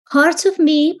Part of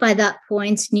me by that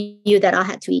point knew that I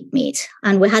had to eat meat.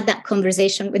 And we had that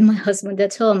conversation with my husband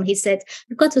at home. He said,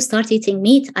 "You've got to start eating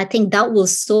meat. I think that will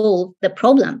solve the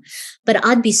problem." But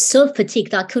I'd be so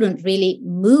fatigued, I couldn't really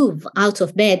move out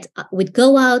of bed. We'd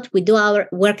go out, we'd do our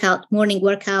workout, morning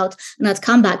workout, and I'd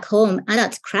come back home and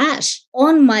I'd crash.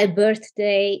 On my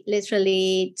birthday,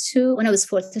 literally when I was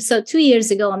 40, so 2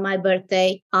 years ago on my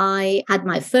birthday, I had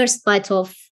my first bite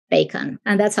of bacon.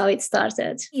 And that's how it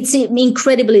started. It's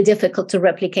incredibly difficult to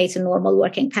replicate a normal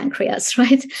working pancreas,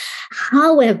 right?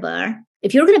 However,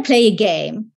 if you're going to play a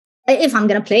game, if I'm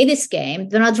going to play this game,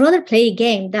 then I'd rather play a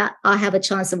game that I have a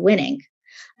chance of winning.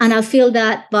 And I feel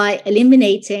that by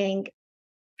eliminating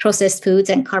processed foods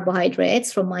and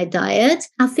carbohydrates from my diet,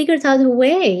 I figured out a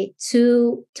way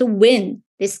to win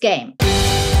this game.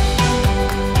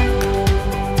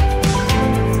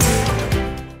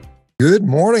 Good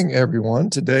morning, everyone.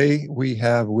 Today we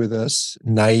have with us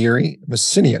Nayiri,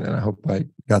 Mississian, and I hope I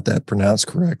got that pronounced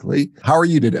correctly. How are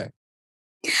you today?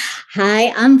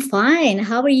 Hi, I'm fine.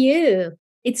 How are you?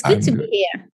 It's good to be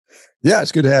here. Yeah,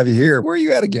 it's good to have you here. Where are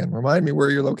you at again? Remind me where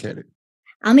you're located.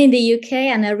 I'm in the UK,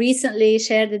 and I recently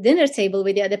shared the dinner table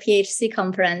with you at the PHC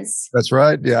conference. That's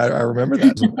right. Yeah, I remember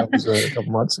that. That was a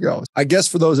couple months ago. I guess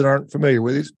for those that aren't familiar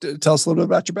with you, tell us a little bit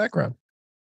about your background.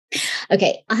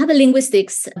 Okay, I have a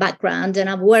linguistics background and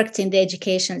I've worked in the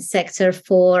education sector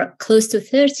for close to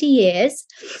 30 years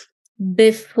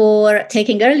before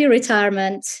taking early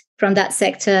retirement from that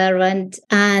sector and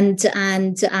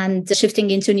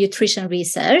shifting into nutrition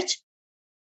research.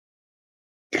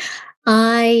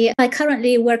 I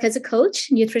currently work as a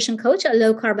coach, nutrition coach at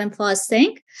Low Carb and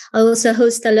Fasting. I also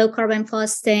host a Low Carb and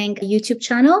Fasting YouTube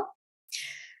channel.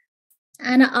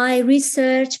 And I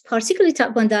research particularly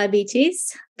type 1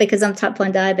 diabetes because I'm type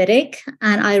 1 diabetic,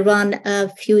 and I run a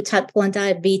few type 1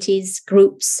 diabetes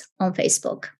groups on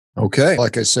Facebook. Okay.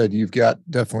 Like I said, you've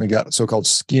definitely got so-called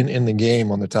skin in the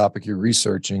game on the topic you're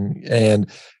researching. And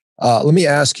let me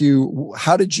ask you,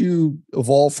 how did you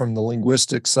evolve from the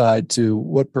linguistic side to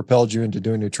what propelled you into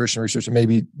doing nutrition research and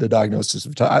maybe the diagnosis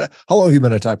of how long have you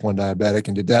been a type 1 diabetic,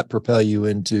 and did that propel you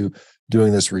into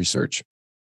doing this research?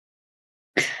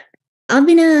 I've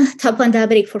been a type 1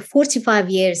 diabetic for 45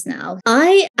 years now.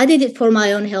 I did it for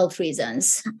my own health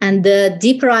reasons. And the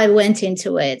deeper I went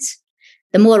into it,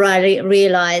 the more I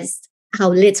realized how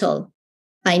little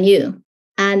I knew.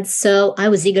 And so I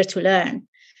was eager to learn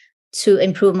to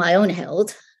improve my own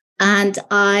health. And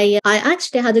I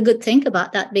actually had a good think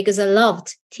about that because I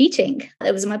loved teaching.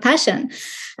 It was my passion.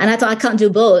 And I thought I can't do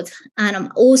both. And I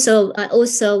also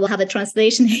have a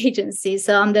translation agency.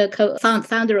 So I'm the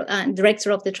founder and director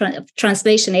of the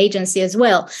translation agency as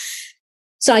well.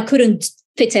 So I couldn't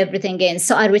fit everything in.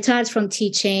 So I retired from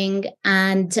teaching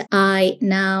and I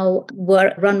now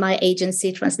run my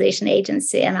agency, translation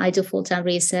agency, and I do full-time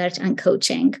research and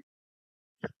coaching.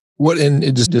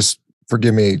 Just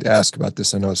forgive me to ask about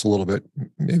this. I know it's a little bit,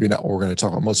 maybe not what we're going to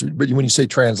talk about most of it, but when you say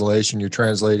translation, you're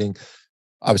translating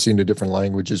obviously into different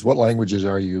languages. What languages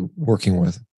are you working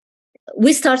with?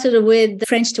 We started with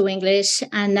French to English,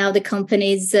 and now the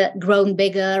company's grown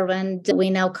bigger, and we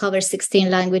now cover 16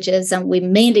 languages, and we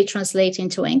mainly translate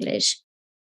into English.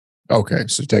 Okay,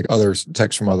 so take other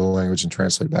text from other language and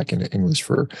translate back into English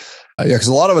because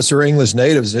a lot of us are English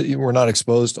natives. We're not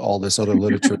exposed to all this other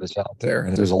literature that's out there,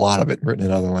 and there's a lot of it written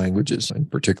in other languages. In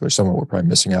particular, some of it we're probably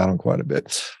missing out on quite a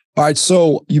bit. All right,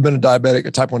 so you've been a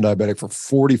type 1 diabetic for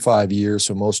 45 years,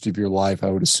 so most of your life, I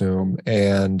would assume.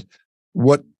 And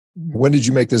when did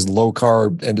you make this low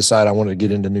carb and decide I wanted to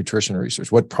get into nutrition research?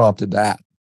 What prompted that?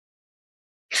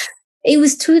 It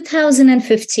was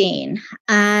 2015,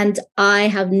 and I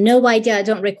have no idea. I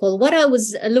don't recall what I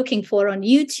was looking for on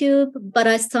YouTube, but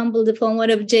I stumbled upon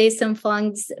one of Jason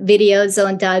Fung's videos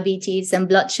on diabetes and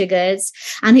blood sugars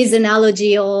and his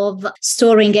analogy of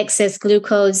storing excess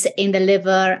glucose in the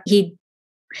liver. He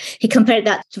compared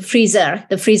that to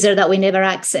the freezer that we never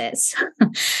access.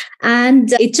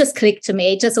 And it just clicked to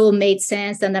me. It just all made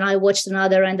sense. And then I watched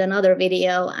another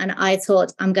video, and I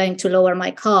thought, I'm going to lower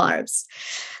my carbs.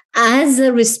 As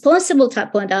a responsible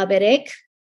type 1 diabetic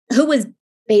who was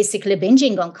basically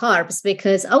binging on carbs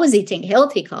because I was eating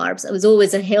healthy carbs. I was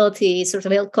always a healthy, sort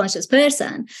of health conscious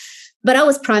person, but I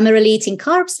was primarily eating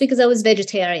carbs because I was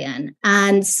vegetarian.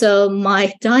 And so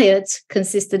my diet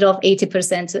consisted of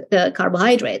 80%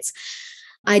 carbohydrates.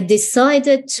 I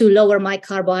decided to lower my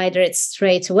carbohydrates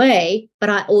straight away, but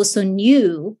I also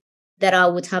knew that I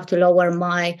would have to lower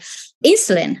my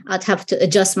insulin. I'd have to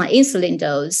adjust my insulin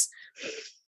dose.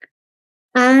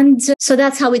 And so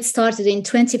that's how it started in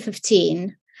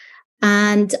 2015.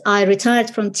 And I retired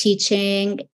from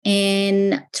teaching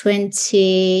in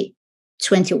 2020.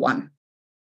 21,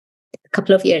 a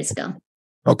couple of years ago.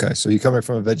 Okay. So you're coming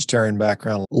from a vegetarian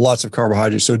background, lots of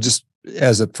carbohydrates. So just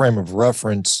as a frame of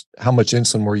reference, how much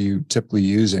insulin were you typically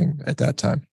using at that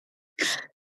time?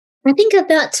 I think at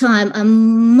that time, I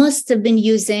must have been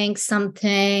using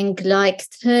something like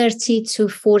 30 to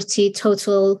 40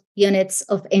 total units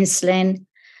of insulin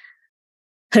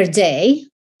per day.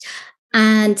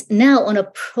 And now on a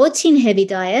protein-heavy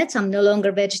diet, I'm no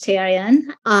longer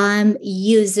vegetarian. I'm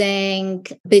using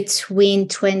between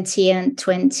 20 and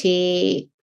 23.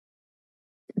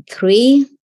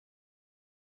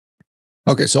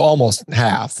 Okay, so almost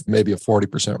half, maybe a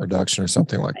 40% reduction or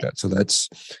something like that. So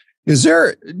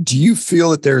do you feel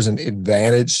that there's an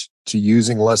advantage to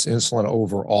using less insulin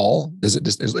overall? Is it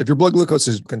just, if your blood glucose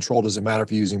is controlled, does it matter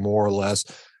if you're using more or less?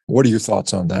 What are your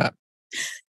thoughts on that?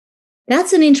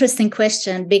 That's an interesting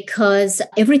question because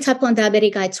every type 1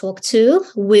 diabetic I talk to,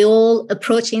 we all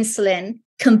approach insulin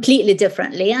completely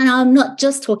differently. And I'm not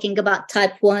just talking about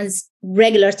type 1s,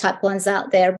 regular type 1s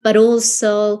out there, but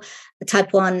also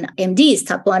type 1 MDs,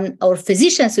 type 1 or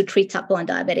physicians who treat type 1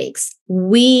 diabetics.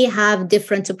 We have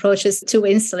different approaches to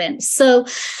insulin. So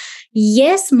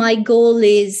yes, my goal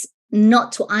is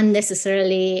not to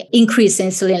unnecessarily increase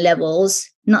insulin levels,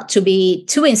 not to be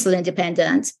too insulin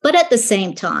dependent. But at the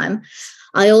same time,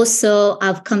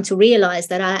 I've come to realize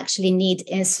that I actually need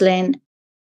insulin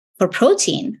for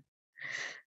protein.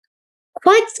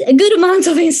 Quite a good amount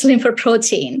of insulin for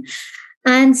protein.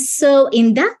 And so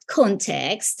in that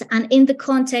context, and in the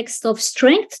context of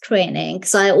strength training,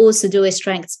 because I also do a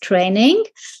strength training,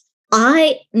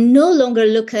 I no longer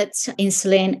look at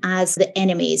insulin as the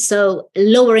enemy. So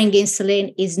lowering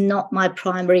insulin is not my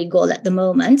primary goal at the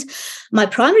moment. My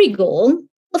primary goal,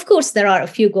 of course, there are a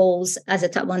few goals as a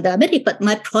type 1 diabetic, but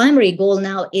my primary goal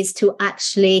now is to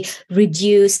actually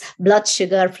reduce blood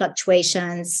sugar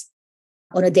fluctuations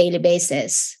on a daily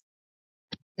basis.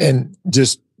 And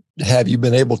just have you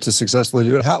been able to successfully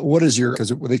do it? Because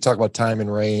they talk about time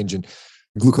and range and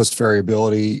glucose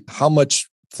variability, how much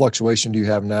fluctuation do you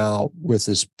have now with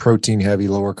this protein heavy,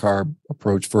 lower carb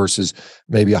approach versus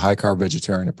maybe a high carb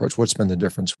vegetarian approach? What's been the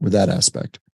difference with that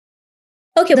aspect?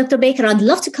 Okay, Dr. Baker, I'd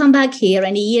love to come back here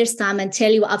in a year's time and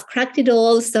tell you I've cracked it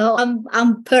all. So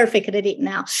I'm perfect at it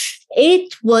now.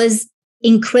 It was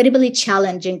incredibly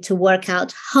challenging to work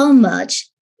out how much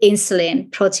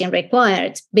insulin protein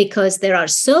required because there are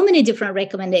so many different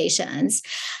recommendations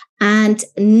and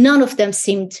none of them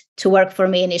seemed to work for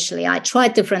me initially. I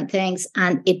tried different things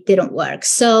and it didn't work.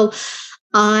 So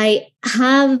I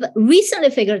have recently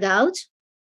figured out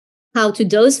how to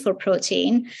dose for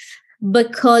protein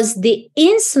because the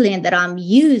insulin that I'm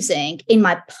using in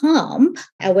my pump,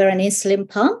 I wear an insulin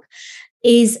pump,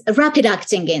 is rapid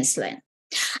acting insulin.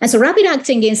 And so rapid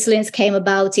acting insulins came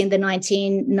about in the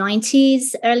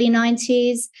 1990s, early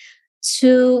 90s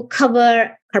to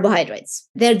cover carbohydrates.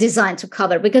 They're designed to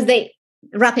cover because they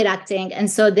rapid acting. And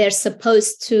so they're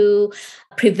supposed to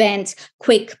prevent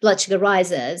quick blood sugar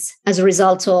rises as a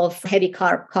result of heavy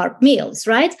carb meals,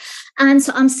 right? And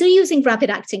so I'm still using rapid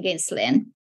acting insulin,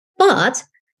 but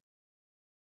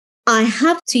I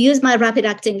have to use my rapid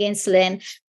acting insulin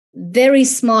very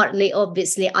smartly.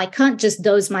 Obviously, I can't just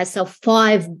dose myself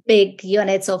 5 big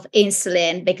units of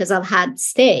insulin because I've had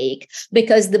steak,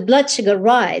 because the blood sugar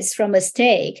rise from a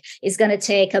steak is going to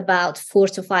take about 4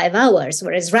 to 5 hours,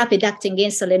 whereas rapid acting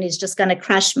insulin is just going to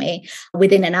crash me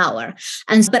within an hour.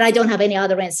 But I don't have any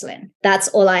other insulin. That's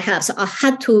all I have. So I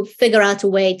had to figure out a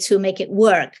way to make it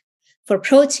work for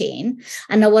protein.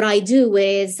 And now what I do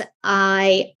is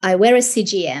I wear a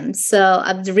CGM. So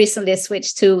I've recently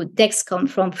switched to DexCom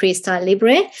from Freestyle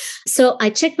Libre. So I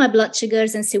check my blood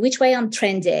sugars and see which way I'm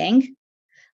trending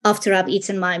after I've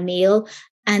eaten my meal.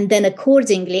 And then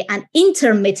accordingly and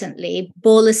intermittently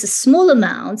bolus a small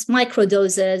amount,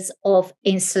 microdoses of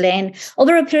insulin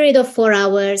over a period of 4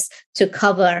 hours to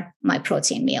cover my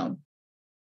protein meal.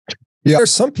 Yeah,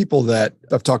 there's some people that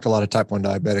I've talked to a lot of type 1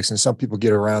 diabetics, and some people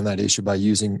get around that issue by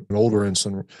using an older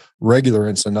insulin, regular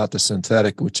insulin, not the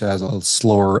synthetic, which has a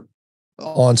slower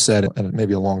onset and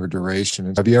maybe a longer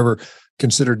duration. Have you ever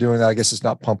considered doing that? I guess it's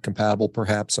not pump compatible,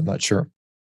 perhaps. I'm not sure.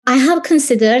 I have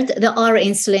considered the R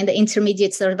insulin, the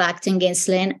intermediate sort of acting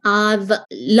insulin.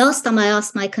 Last time I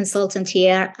asked my consultant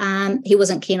here, he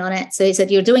wasn't keen on it. So he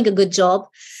said, "You're doing a good job.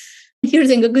 You're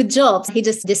doing a good job." He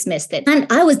just dismissed it. And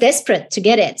I was desperate to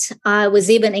get it. I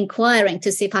was even inquiring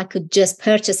to see if I could just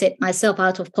purchase it myself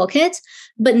out of pocket.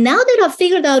 But now that I've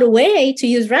figured out a way to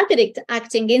use rapid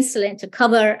acting insulin to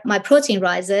cover my protein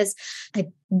rises, I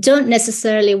don't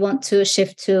necessarily want to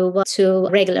shift to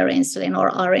regular insulin or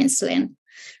R insulin.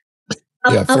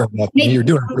 Yeah, fair enough. You're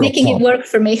doing making it work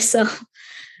for me. So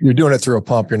You're doing it through a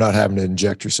pump. You're not having to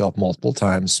inject yourself multiple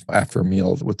times after a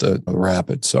meal with the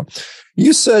rapid. So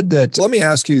you said that, let me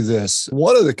ask you this.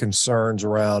 One of the concerns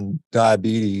around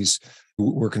diabetes,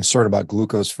 we're concerned about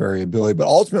glucose variability, but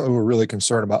ultimately we're really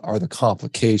concerned about are the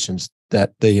complications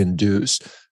that they induce.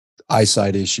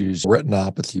 Eyesight issues,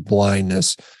 retinopathy,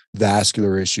 blindness,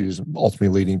 vascular issues, ultimately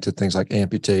leading to things like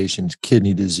amputations,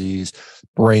 kidney disease,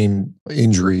 brain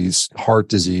injuries, heart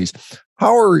disease.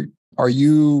 How are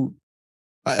you,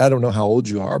 I don't know how old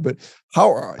you are, but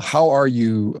how are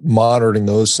you monitoring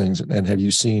those things? And have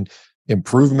you seen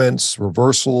improvements,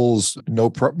 reversals, no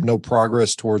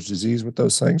progress towards disease with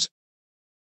those things?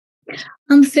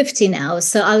 I'm 50 now.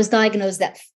 So I was diagnosed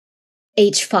at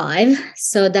age 5.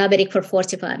 So diabetic for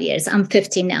 45 years. I'm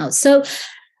 50 now. So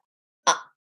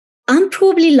I'm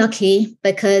probably lucky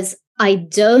because I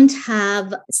don't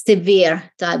have severe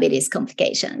diabetes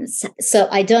complications. So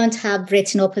I don't have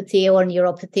retinopathy or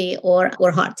neuropathy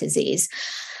or heart disease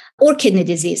or kidney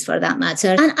disease for that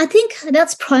matter. And I think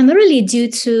that's primarily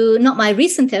due to not my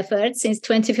recent efforts since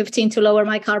 2015 to lower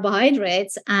my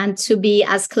carbohydrates and to be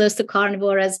as close to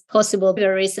carnivore as possible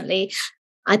very recently.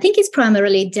 I think it's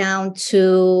primarily down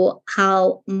to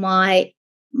how my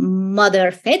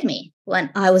mother fed me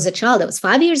when I was a child. I was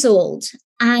 5 years old.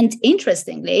 And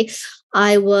interestingly,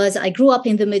 I grew up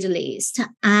in the Middle East,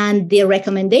 and the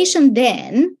recommendation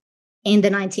then in the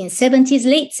 1970s,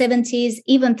 late 70s,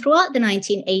 even throughout the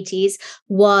 1980s,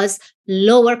 was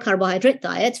lower carbohydrate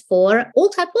diet for all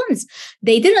type 1s.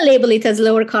 They didn't label it as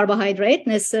lower carbohydrate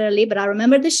necessarily, but I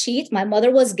remember the sheet my mother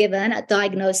was given at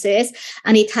diagnosis,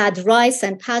 and it had rice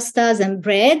and pastas and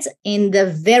bread in the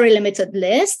very limited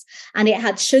list, and it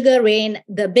had sugar in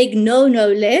the big no-no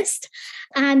list.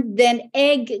 And then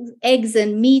eggs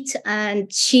and meat and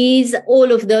cheese,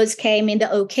 all of those came in the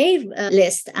okay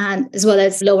list, and as well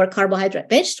as lower carbohydrate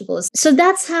vegetables. So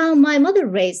that's how my mother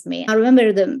raised me. I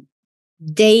remember the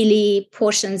daily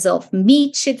portions of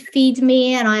meat she'd feed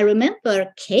me. And I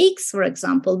remember cakes, for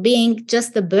example, being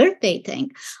just a birthday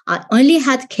thing. I only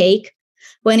had cake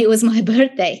when it was my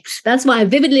birthday. That's why I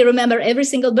vividly remember every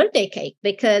single birthday cake,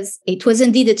 because it was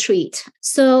indeed a treat.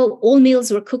 So all meals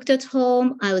were cooked at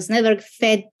home. I was never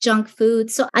fed junk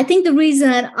food. So I think the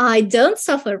reason I don't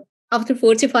suffer after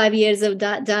 45 years of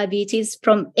diabetes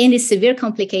from any severe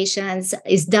complications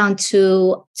is down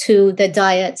to the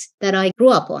diet that I grew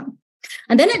up on.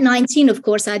 And then at 19, of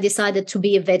course, I decided to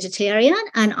be a vegetarian,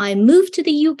 and I moved to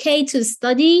the UK to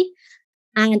study.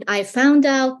 And I found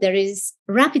out there is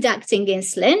rapid-acting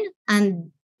insulin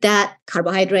and that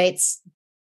carbohydrates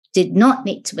did not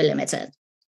need to be limited.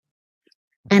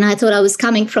 And I thought I was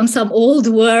coming from some old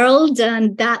world,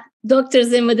 and that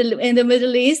doctors in the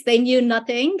Middle East, they knew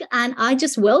nothing. And I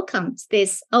just welcomed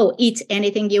this, eat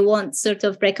anything you want sort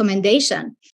of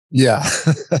recommendation. Yeah.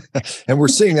 And we're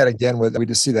seeing that again we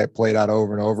just see that played out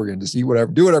over and over again. Just eat whatever,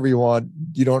 do whatever you want.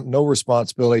 You don't, no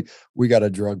responsibility. We got a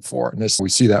drug for it. And we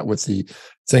see that with the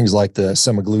things like the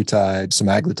semaglutide,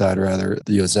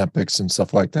 the Ozempics and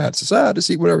stuff like that. So just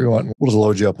eat whatever you want. We'll just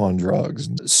load you up on drugs.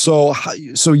 So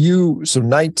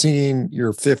 19,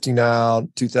 you're 50 now,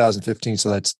 2015. So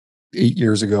that's 8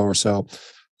 years ago or so.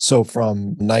 So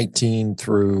from 19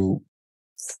 through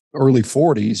early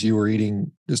 40s, you were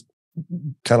eating just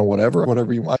kind of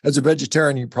whatever you want. As a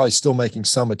vegetarian, you're probably still making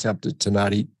some attempt to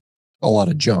not eat a lot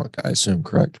of junk, I assume,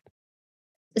 correct?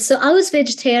 So I was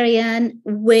vegetarian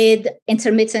with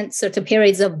intermittent sort of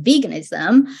periods of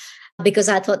veganism because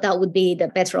I thought that would be the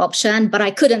better option, but I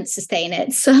couldn't sustain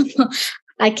it. So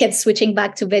I kept switching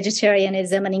back to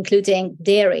vegetarianism and including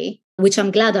dairy, which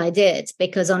I'm glad I did,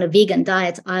 because on a vegan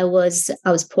diet, I was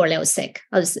poorly. I was sick.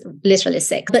 I was literally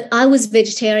sick. But I was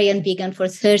vegetarian vegan for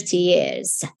 30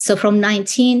 years. So from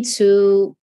 19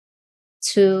 to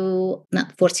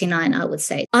 49, I would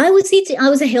say. I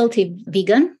was a healthy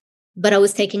vegan, but I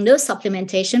was taking no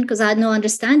supplementation because I had no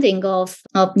understanding of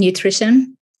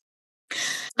nutrition.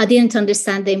 I didn't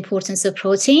understand the importance of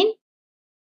protein.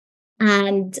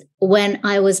 And when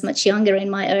I was much younger,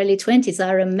 in my early 20s,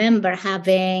 I remember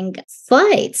having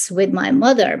fights with my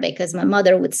mother because my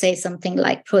mother would say something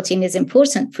like, protein is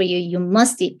important for you. You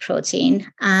must eat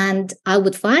protein. And I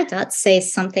would fight. I'd say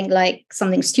something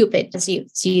stupid, as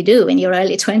you do in your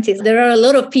early 20s. There are a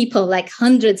lot of people, like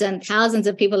hundreds and thousands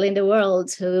of people in the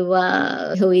world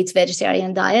who eat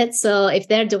vegetarian diet. So if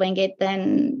they're doing it,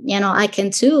 then, I can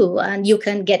too. And you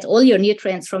can get all your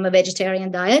nutrients from a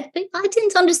vegetarian diet. But I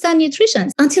didn't understand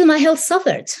nutrition until my health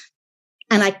suffered.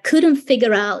 And I couldn't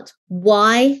figure out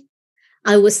why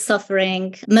I was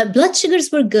suffering. My blood sugars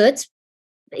were good.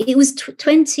 It was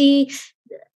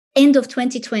end of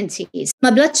 2020s.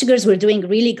 My blood sugars were doing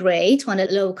really great on a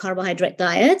low carbohydrate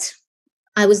diet.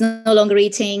 I was no longer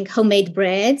eating homemade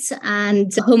breads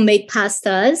and homemade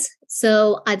pastas.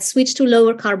 So I'd switched to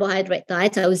lower carbohydrate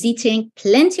diet. I was eating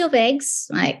plenty of eggs,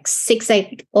 like 6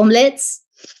 egg omelets.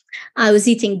 I was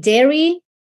eating dairy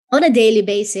on a daily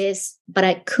basis, but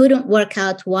I couldn't work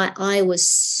out why I was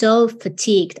so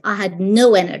fatigued. I had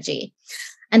no energy.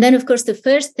 And then, of course, the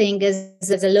first thing is,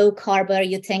 as a low carber,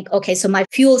 you think, okay, so my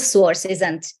fuel source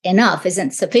isn't enough,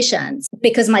 isn't sufficient.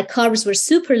 Because my carbs were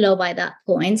super low by that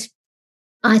point,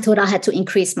 I thought I had to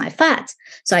increase my fat.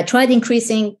 So I tried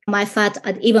increasing my fat.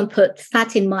 I'd even put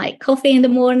fat in my coffee in the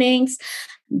mornings.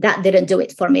 That didn't do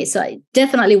it for me. So it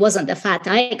definitely wasn't the fat.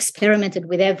 I experimented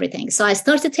with everything. So I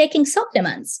started taking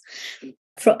supplements.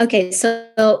 So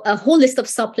a whole list of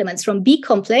supplements, from B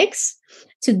complex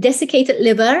to desiccated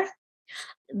liver.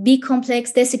 B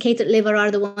complex, desiccated liver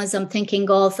are the ones I'm thinking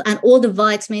of, and all the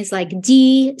vitamins like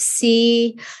D,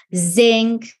 C,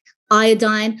 zinc,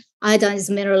 iodine. Iodine is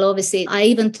mineral, obviously. I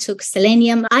even took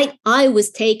selenium. I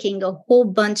was taking a whole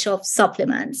bunch of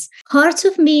supplements. Part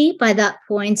of me by that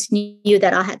point knew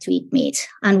that I had to eat meat.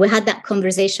 And we had that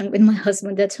conversation with my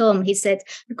husband at home. He said,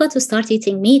 you've got to start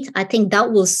eating meat. I think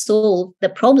that will solve the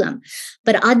problem.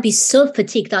 But I'd be so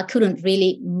fatigued, I couldn't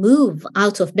really move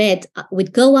out of bed.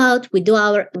 We'd go out, we'd do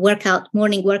our workout,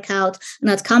 morning workout,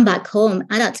 and I'd come back home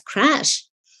and I'd crash.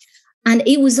 And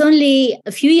it was only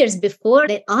a few years before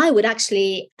that I would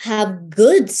actually have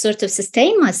good sort of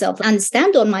sustain myself and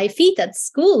stand on my feet at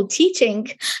school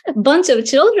teaching a bunch of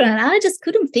children. And I just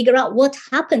couldn't figure out what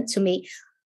happened to me.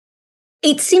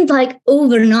 It seemed like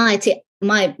overnight,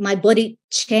 my body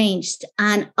changed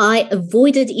and I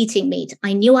avoided eating meat.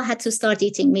 I knew I had to start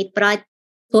eating meat, but I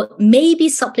thought maybe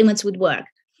supplements would work.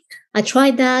 I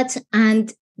tried that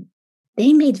and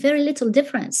they made very little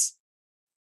difference.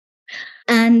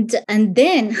 And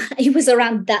then it was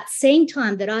around that same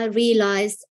time that I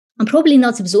realized I'm probably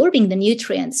not absorbing the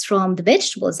nutrients from the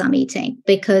vegetables I'm eating,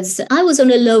 because I was on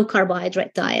a low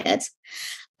carbohydrate diet.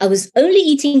 I was only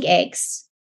eating eggs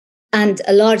and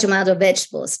a large amount of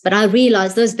vegetables. But I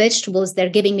realized those vegetables, they're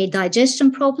giving me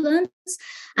digestion problems,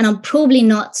 and I'm probably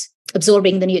not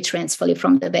absorbing the nutrients fully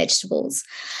from the vegetables.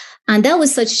 And that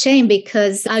was such a shame,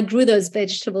 because I grew those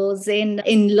vegetables in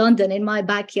London, in my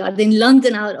backyard, in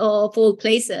London, out of all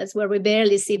places where we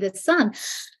barely see the sun.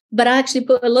 But I actually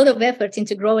put a lot of effort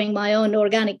into growing my own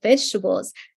organic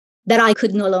vegetables that I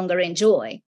could no longer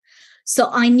enjoy. So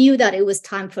I knew that it was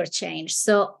time for change.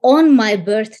 So on my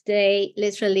birthday,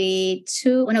 literally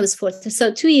when I was 40,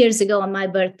 so 2 years ago on my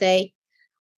birthday,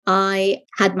 I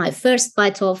had my first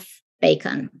bite of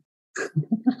bacon.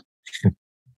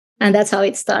 And that's how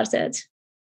it started.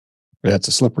 Yeah, it's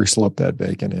a slippery slope, that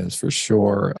bacon is, for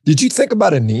sure. Did you think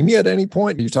about anemia at any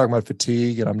point? You're talking about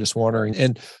fatigue, and I'm just wondering.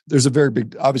 And there's a very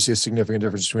big, obviously a significant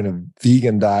difference between a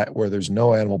vegan diet where there's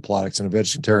no animal products and a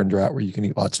vegetarian diet where you can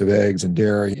eat lots of eggs and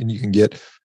dairy, and you can get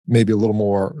maybe a little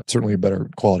more, certainly a better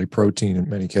quality protein in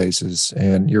many cases.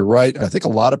 And you're right. I think a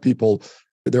lot of people,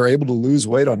 they're able to lose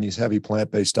weight on these heavy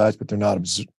plant-based diets, but they're not,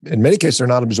 in many cases, they're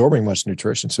not absorbing much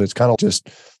nutrition. So it's kind of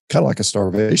like a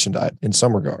starvation diet in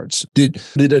some regards.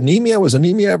 Was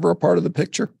anemia ever a part of the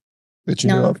picture that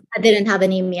you knew of? I didn't have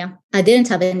anemia.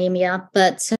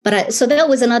 So that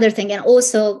was another thing. And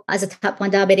also, as a type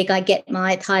 1 diabetic, I get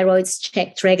my thyroids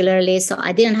checked regularly. So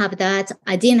I didn't have that.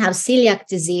 I didn't have celiac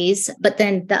disease, but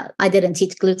then I didn't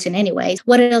eat gluten anyway.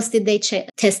 What else did they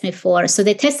test me for? So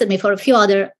they tested me for a few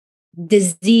other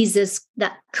diseases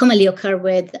that commonly occur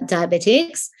with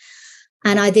diabetics.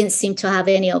 And I didn't seem to have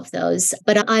any of those.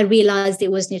 But I realized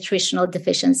it was nutritional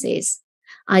deficiencies.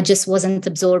 I just wasn't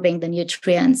absorbing the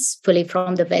nutrients fully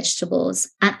from the vegetables.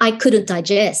 And I couldn't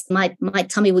digest. My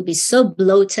tummy would be so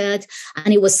bloated.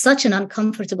 And it was such an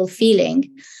uncomfortable feeling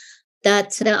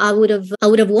that I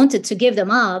would have wanted to give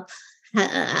them up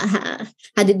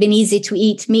had it been easy to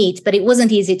eat meat, but it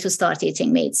wasn't easy to start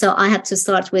eating meat. So I had to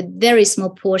start with very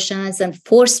small portions and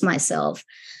force myself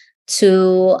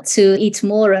to eat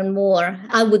more and more.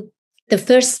 The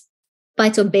first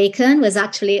bite of bacon was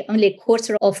actually only a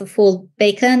quarter of a full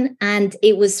bacon, and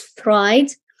it was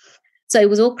fried. So it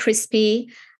was all crispy,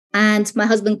 and my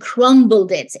husband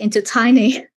crumbled it into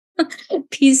tiny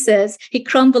pieces. He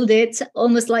crumbled it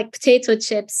almost like potato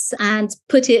chips and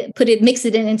mixed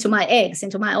it into my eggs,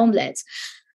 into my omelette.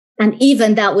 And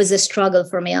even that was a struggle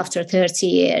for me after 30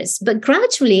 years. But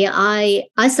gradually I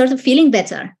started feeling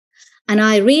better. And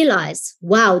I realized,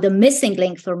 wow, the missing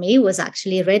link for me was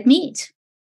actually red meat.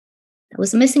 That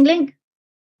was a missing link.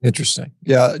 Interesting.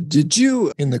 Yeah. Did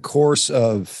you, in the course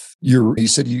of you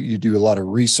said you do a lot of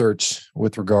research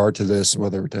with regard to this,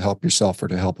 whether to help yourself or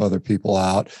to help other people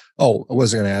out. Oh, I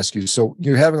wasn't going to ask you. So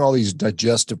you're having all these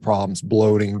digestive problems,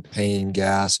 bloating, pain,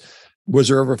 gas. Was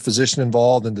there ever a physician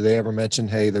involved? And did they ever mention,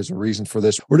 hey, there's a reason for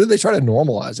this? Or did they try to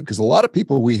normalize it? Because a lot of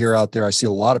people we hear out there, I see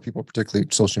a lot of people, particularly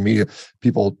social media,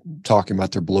 people talking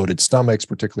about their bloated stomachs,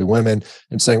 particularly women,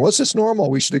 and saying, well, it's just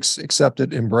normal. We should accept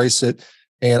it, embrace it.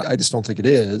 And I just don't think it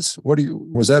is.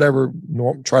 Was that ever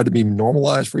tried to be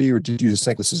normalized for you? Or did you just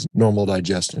think this is normal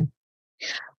digestion?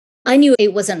 I knew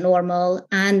it wasn't normal,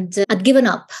 and I'd given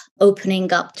up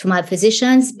opening up to my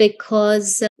physicians,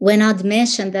 because when I'd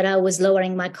mentioned that I was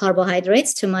lowering my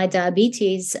carbohydrates to my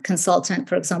diabetes consultant,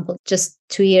 for example, just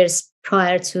 2 years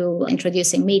prior to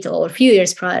introducing meat, or a few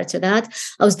years prior to that,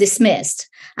 I was dismissed.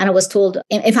 And I was told,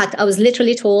 in fact, I was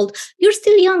literally told, you're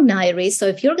still young, Nayiri. So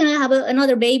if you're going to have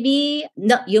another baby,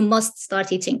 no, you must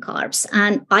start eating carbs.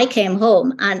 And I came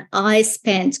home and I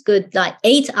spent good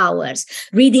 8 hours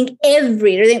reading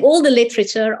all the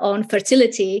literature on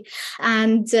fertility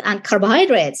and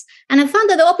carbohydrates. And I found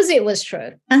that the opposite was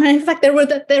true. And in fact, there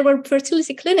were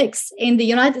fertility clinics in the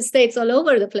United States all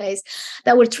over the place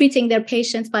that were treating their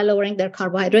patients by lowering their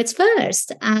carbohydrates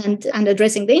first and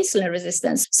addressing the insulin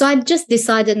resistance. So I just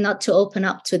decided not to open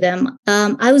up to them.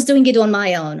 I was doing it on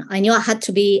my own. I knew I had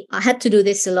to do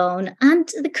this alone. And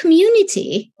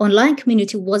the online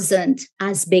community wasn't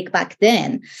as big back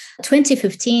then.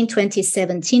 2015,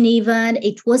 2017 even,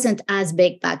 it wasn't as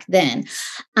big back then.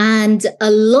 And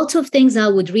a lot of things I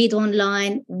would read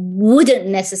online wouldn't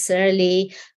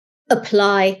necessarily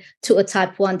apply to a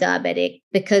type 1 diabetic,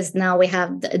 because now we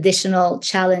have the additional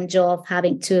challenge of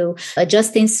having to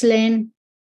adjust insulin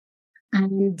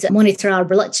and monitor our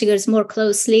blood sugars more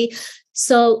closely.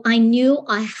 So I knew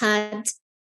I had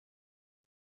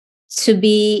to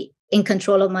be in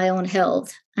control of my own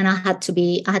health, and I had to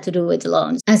do it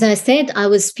alone. As I said, I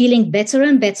was feeling better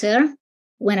and better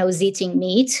when I was eating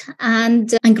meat,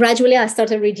 and gradually I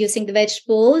started reducing the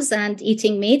vegetables and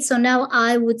eating meat. So now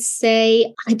I would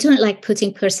say, I don't like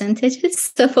putting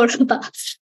percentages. So for about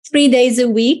 3 days a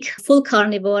week, full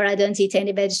carnivore, I don't eat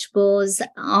any vegetables.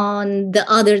 On the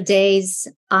other days,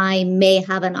 I may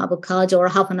have an avocado or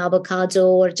half an avocado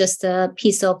or just a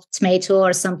piece of tomato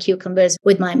or some cucumbers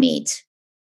with my meat.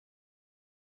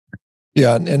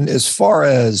 Yeah. And as far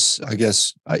as, I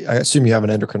guess, I assume you have an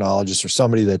endocrinologist or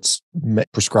somebody that's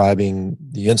prescribing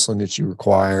the insulin that you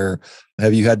require.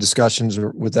 Have you had discussions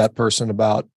with that person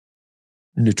about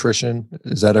nutrition?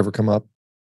 Has that ever come up?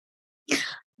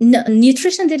 No,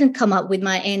 nutrition didn't come up with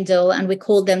my endo, and we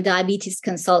call them diabetes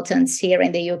consultants here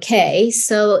in the UK.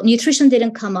 So nutrition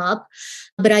didn't come up.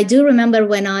 But I do remember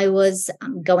when I was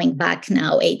going back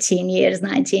now 18 years,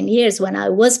 19 years, when I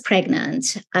was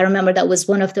pregnant, I remember that was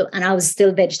and I was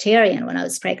still vegetarian when I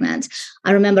was pregnant.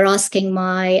 I remember asking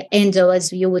my endo,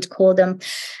 as you would call them,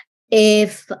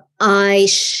 if I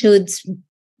should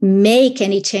make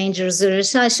any changes or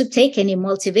I should take any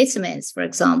multivitamins, for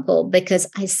example, because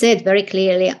I said very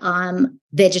clearly I'm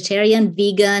vegetarian,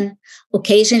 vegan,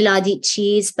 occasionally I eat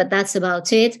cheese, but that's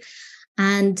about it.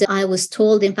 And I was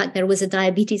told, in fact, there was a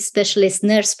diabetes specialist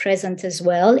nurse present as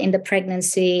well in the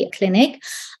pregnancy clinic.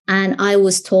 And I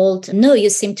was told, no, you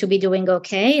seem to be doing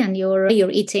okay. And you're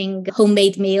eating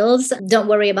homemade meals. Don't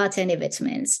worry about any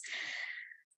vitamins.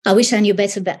 I wish I knew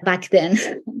better back then.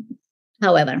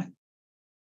 However.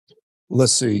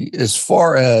 Let's see. As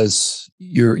far as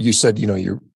you said,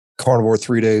 you're carnivore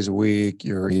 3 days a week,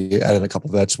 you added a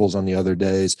couple of vegetables on the other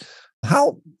days.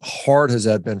 How hard has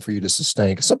that been for you to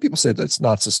sustain? Because some people say that's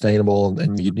not sustainable,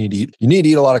 and you need to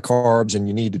eat a lot of carbs, and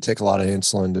you need to take a lot of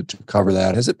insulin to cover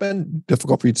that. Has it been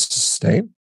difficult for you to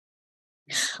sustain?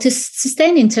 To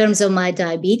sustain in terms of my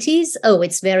diabetes,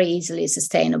 it's very easily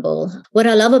sustainable. What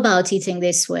I love about eating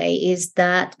this way is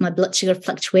that my blood sugar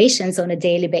fluctuations on a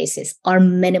daily basis are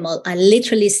minimal. I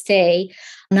literally stay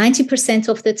 90%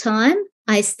 of the time.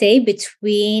 I stay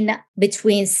between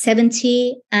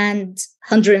 70 and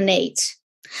 108.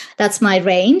 That's my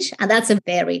range, and that's a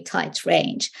very tight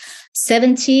range.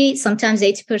 70, sometimes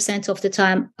 80% of the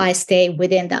time, I stay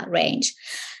within that range.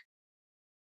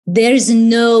 There's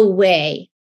no way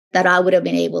that I would have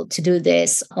been able to do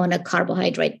this on a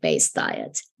carbohydrate-based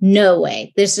diet. No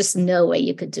way. There's just no way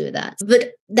you could do that.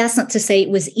 But that's not to say it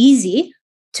was easy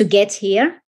to get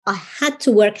here. I had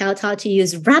to work out how to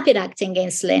use rapid-acting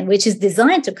insulin, which is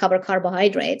designed to cover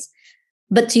carbohydrates,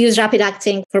 but to use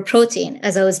rapid-acting for protein,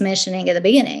 as I was mentioning at the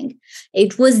beginning.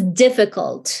 It was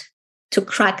difficult to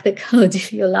crack the code,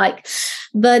 if you like.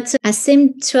 But I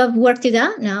seem to have worked it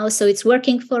out now. So it's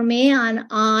working for me. And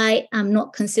I am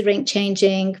not considering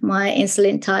changing my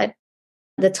insulin type,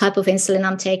 the type of insulin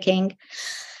I'm taking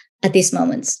at this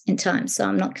moment in time. So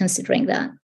I'm not considering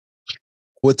that.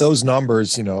 With those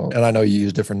numbers, and I know you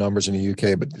use different numbers in the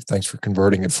UK, but thanks for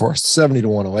converting it for us, 70 to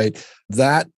 108,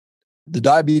 that the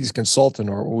diabetes consultant,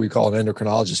 or what we call an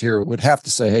endocrinologist here, would have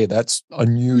to say, hey, that's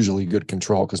unusually good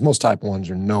control, because most type 1s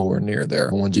are nowhere near there.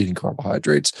 The ones eating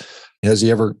carbohydrates. Has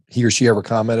he or she ever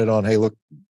commented on, hey, look,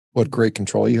 what great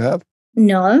control you have?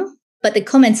 No, but the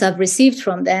comments I've received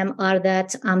from them are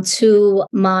that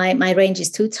my range is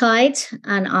too tight,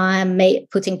 and I'm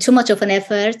putting too much of an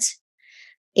effort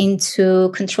into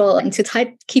control, into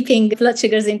keeping blood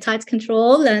sugars in tight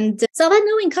control. And so I've had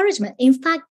no encouragement. In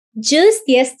fact, just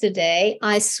yesterday,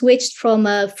 I switched from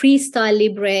a Freestyle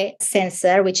Libre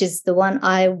sensor, which is the one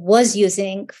I was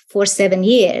using for 7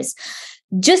 years.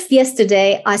 Just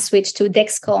yesterday, I switched to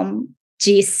DexCom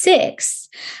G6,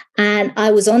 and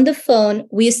I was on the phone.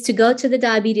 We used to go to the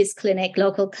diabetes clinic,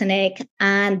 local clinic,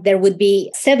 and there would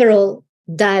be several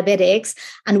diabetics,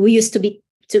 and we used to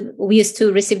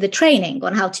receive the training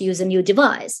on how to use a new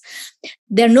device.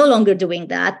 They're no longer doing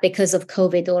that because of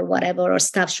COVID or whatever, or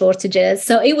staff shortages.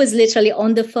 So it was literally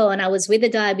on the phone. I was with the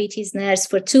diabetes nurse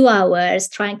for 2 hours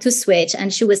trying to switch,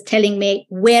 and she was telling me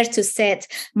where to set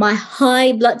my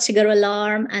high blood sugar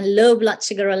alarm and low blood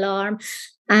sugar alarm.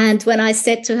 And when I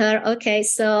said to her, okay,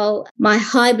 so my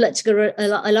high blood sugar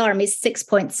alarm is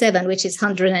 6.7, which is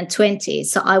 120.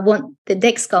 So I want the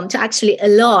Dexcom to actually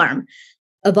alarm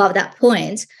above that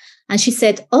point. And she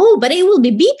said, oh, but it will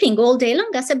be beeping all day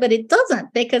long. I said, but it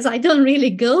doesn't, because I don't really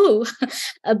go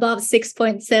above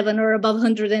 6.7 or above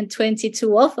 120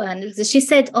 too often. She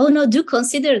said, oh, no, do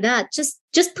consider that.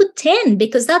 Just put 10,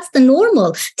 because that's the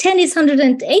normal. 10 is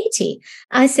 180.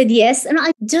 I said, yes. And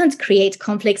I don't create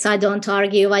conflicts. I don't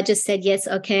argue. I just said, yes,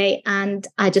 okay. And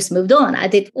I just moved on. I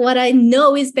did what I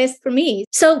know is best for me.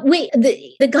 So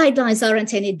the guidelines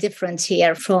aren't any different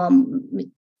here from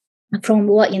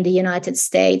what in the United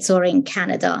States or in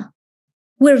Canada.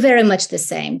 We're very much the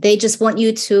same. They just want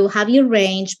you to have your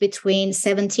range between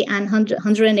 70 and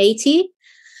 180.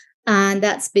 And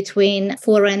that's between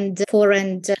 4 and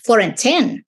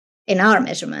 10 in our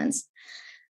measurements.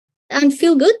 And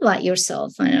feel good about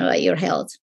yourself and about your health.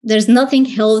 There's nothing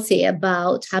healthy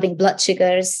about having blood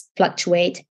sugars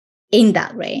fluctuate in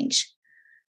that range.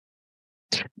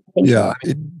 Yeah,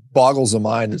 it boggles the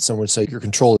mind that someone would say your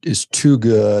control is too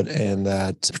good, and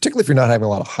that particularly if you're not having a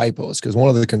lot of hypos, because one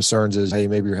of the concerns is, hey,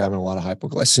 maybe you're having a lot of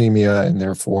hypoglycemia, and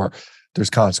therefore there's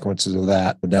consequences of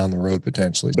that down the road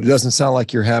potentially. But it doesn't sound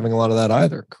like you're having a lot of that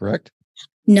either, correct?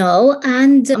 No,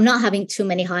 and I'm not having too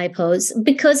many hypos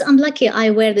because I'm lucky I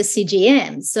wear the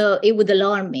CGM. So it would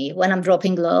alarm me when I'm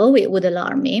dropping low, it would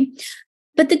alarm me.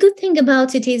 But the good thing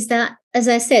about it is that, as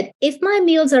I said, if my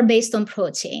meals are based on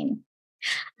protein,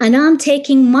 and I'm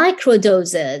taking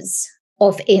microdoses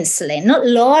of insulin, not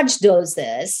large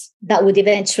doses that would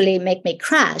eventually make me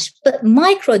crash, but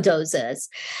microdoses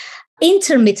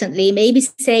intermittently, maybe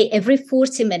say every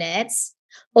 40 minutes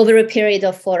over a period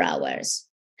of 4 hours.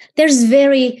 There's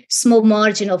very small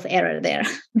margin of error there,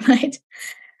 right?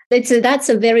 That's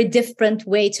a very different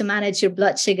way to manage your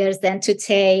blood sugars than to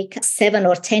take 7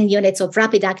 or 10 units of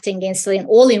rapid-acting insulin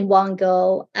all in one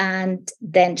go and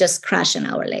then just crash an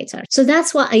hour later. So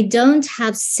that's why I don't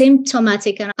have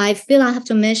symptomatic, and I feel I have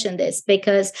to mention this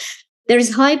because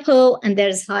there's hypo and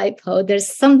there's hypo.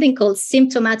 There's something called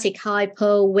symptomatic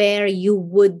hypo where you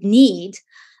would need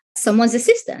someone's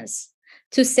assistance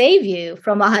to save you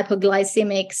from a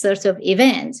hypoglycemic sort of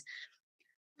event.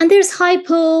 And there's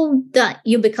hypo that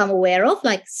you become aware of,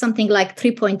 like something like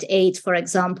 3.8, for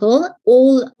example.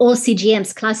 All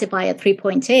CGMs classify at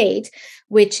 3.8,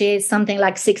 which is something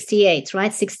like 68,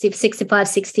 right? 60, 65,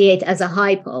 68 as a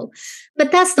hypo.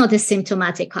 But that's not a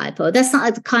symptomatic hypo. That's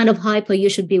not the kind of hypo you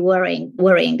should be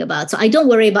worrying about. So I don't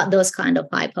worry about those kind of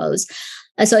hypos.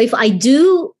 So if I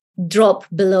do drop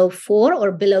below 4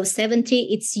 or below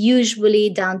 70, it's usually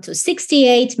down to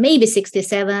 68, maybe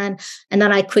 67, and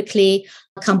then I quickly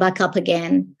come back up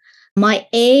again. My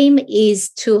aim is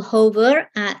to hover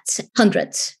at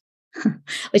 100,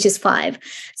 which is 5.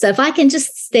 So if I can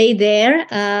just stay there,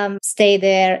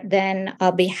 then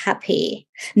I'll be happy.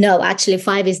 No, actually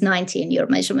 5 is 90 in your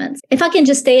measurements. If I can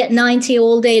just stay at 90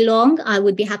 all day long, I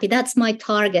would be happy. That's my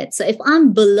target. So if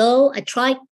I'm below, I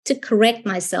try to correct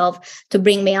myself to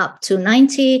bring me up to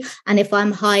 90. And if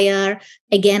I'm higher,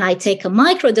 again, I take a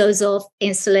microdose of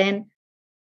insulin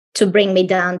to bring me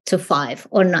down to 5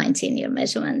 or 90 in your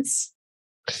measurements.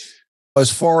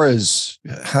 As far as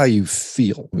how you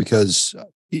feel, because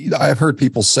I've heard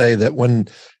people say that when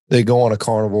they go on a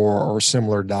carnivore or a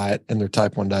similar diet and they're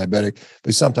type 1 diabetic,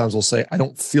 they sometimes will say, I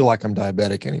don't feel like I'm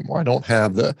diabetic anymore. I don't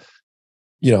have the,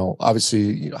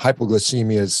 obviously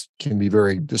hypoglycemia can be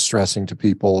very distressing to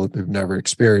people who've never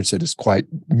experienced it. It's quite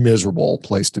miserable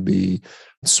place to be,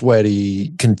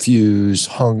 sweaty,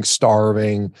 confused,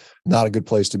 starving, not a good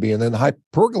place to be. And then the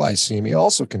hyperglycemia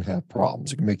also can have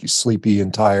problems. It can make you sleepy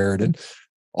and tired and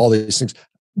all these things.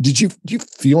 Do you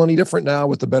feel any different now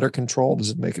with the better control?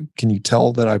 Can you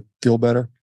tell that I feel better?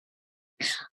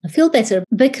 I feel better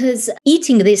because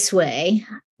eating this way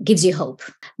gives you hope.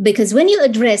 Because when you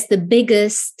address the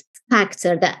biggest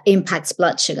factor that impacts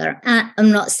blood sugar, and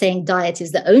I'm not saying diet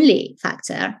is the only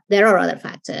factor, there are other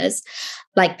factors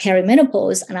like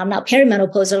perimenopause, and I'm now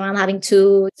perimenopausal, I'm having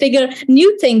to figure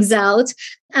new things out.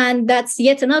 And that's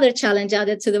yet another challenge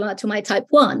added to my type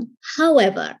 1.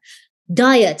 However,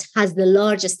 diet has the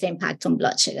largest impact on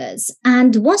blood sugars.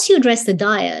 And once you address the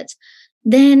diet,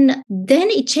 then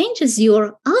it changes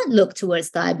your outlook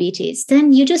towards diabetes.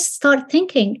 Then you just start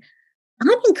thinking,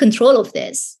 I'm in control of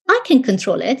this. I can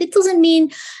control it. It doesn't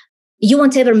mean you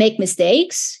won't ever make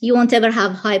mistakes. You won't ever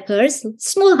have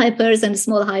small hypers and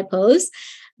small hypos,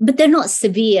 but they're not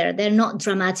severe. They're not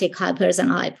dramatic hypers and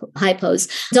hypos.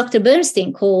 Dr.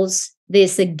 Bernstein calls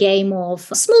this a game of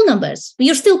small numbers.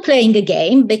 You're still playing a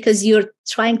game because you're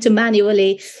trying to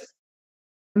manually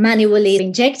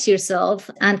inject yourself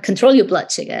and control your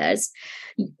blood sugars.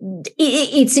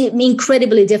 It's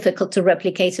incredibly difficult to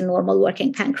replicate a normal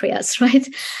working pancreas, right?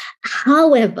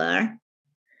 However,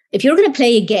 if you're going to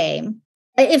play a game,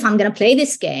 if I'm going to play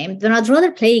this game, then I'd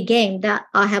rather play a game that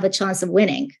I have a chance of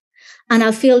winning. And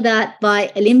I feel that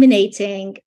by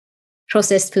eliminating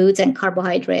processed foods and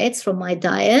carbohydrates from my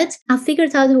diet, I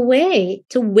figured out a way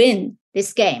to win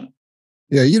this game.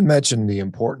 Yeah, you mentioned the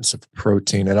importance of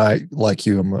protein, and I, like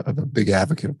you, I'm a big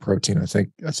advocate of protein. I think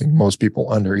most people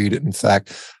undereat it. In fact,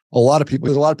 there's a lot of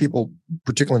people,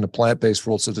 particularly in the plant-based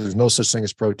world, says there's no such thing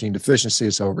as protein deficiency.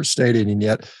 It's overstated, and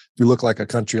yet, if you look like a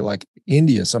country like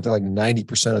India, something like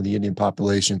 90% of the Indian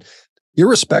population,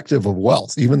 irrespective of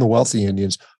wealth, even the wealthy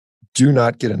Indians, do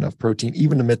not get enough protein,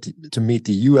 even to meet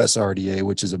the US RDA,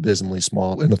 which is abysmally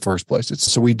small in the first place.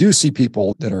 So we do see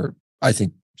people that are, I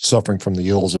think, suffering from the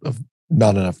ills of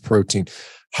not enough protein.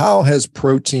 How has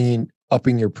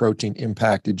upping your protein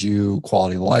impacted you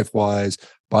quality of life wise,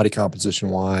 body composition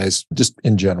wise, just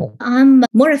in general? I'm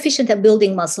more efficient at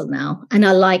building muscle now. And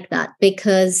I like that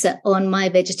because on my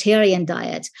vegetarian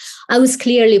diet, I was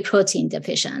clearly protein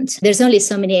deficient. There's only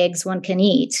so many eggs one can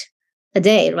eat a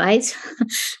day, right?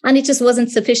 And it just wasn't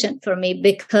sufficient for me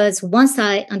because once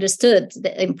I understood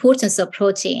the importance of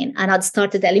protein and I'd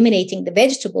started eliminating the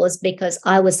vegetables because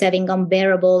I was having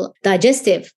unbearable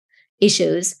digestive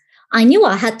issues, I knew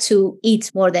I had to eat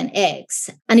more than eggs.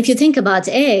 And if you think about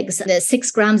eggs, there's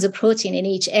 6 grams of protein in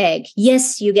each egg.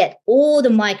 Yes, you get all the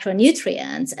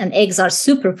micronutrients, and eggs are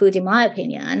superfood in my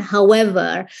opinion.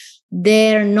 However,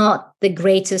 they're not the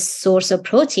greatest source of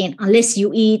protein unless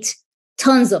you eat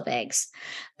tons of eggs.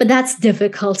 But that's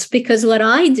difficult because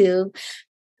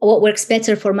what works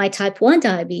better for my type 1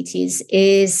 diabetes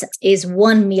is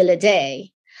 1 meal a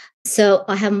day. So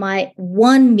I have my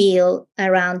one meal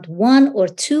around 1 or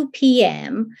 2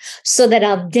 p.m. so that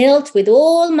I've dealt with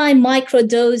all my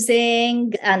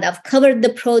microdosing and I've covered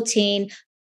the protein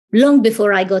long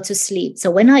before I go to sleep. So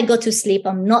when I go to sleep,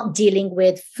 I'm not dealing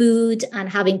with food and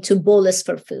having to bolus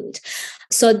for food.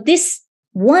 So this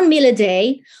 1 meal a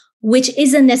day, which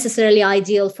isn't necessarily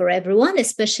ideal for everyone,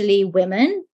 especially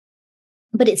women,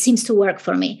 but it seems to work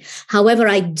for me. However,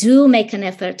 I do make an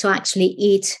effort to actually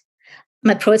eat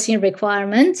my protein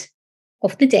requirement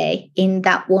of the day in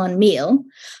that one meal,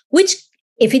 which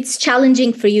if it's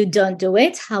challenging for you, don't do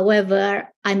it. However,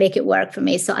 I make it work for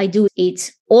me. So I do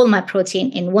eat all my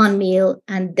protein in one meal.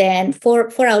 And then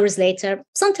 4 hours later,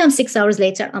 sometimes 6 hours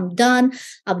later, I'm done.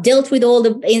 I've dealt with all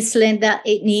the insulin that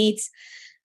it needs,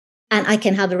 and I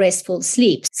can have a restful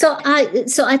sleep. So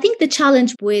I think the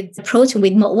challenge with protein,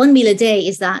 with 1 meal a day,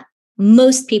 is that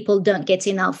most people don't get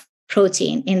enough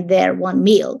protein in their one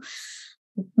meal.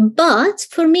 But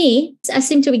for me, I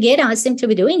seem to be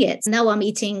doing it. Now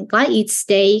I eat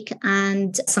steak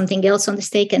and something else on the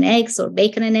steak and eggs, or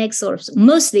bacon and eggs, or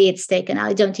mostly it's steak, and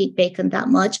I don't eat bacon that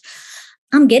much.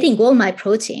 I'm getting all my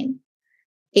protein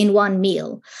in one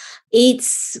meal. It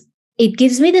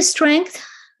gives me the strength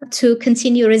to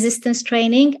continue resistance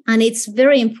training. And it's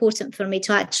very important for me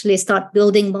to actually start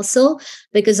building muscle,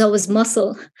 because I was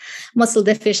muscle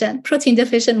deficient. Protein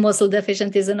deficient, muscle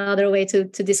deficient is another way to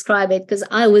describe it, because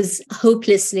I was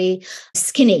hopelessly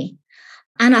skinny.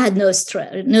 And I had no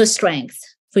strength.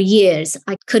 For years,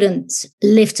 I couldn't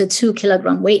lift a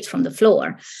 2-kilogram weight from the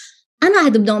floor. And I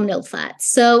had abdominal fat.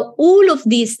 So all of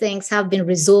these things have been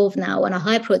resolved now on a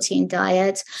high protein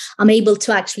diet. I'm able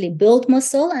to actually build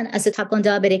muscle. And as a type 1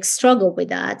 diabetic, struggle with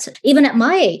that. Even at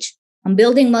my age, I'm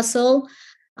building muscle,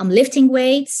 I'm lifting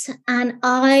weights, and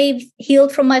I've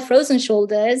healed from my frozen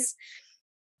shoulders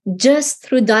just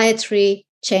through dietary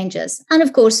changes. And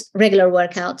of course, regular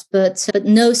workouts, but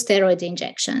no steroid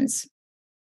injections.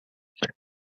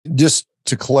 Just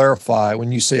to clarify,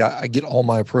 when you say I get all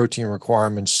my protein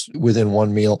requirements within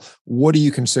one meal, what do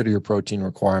you consider your protein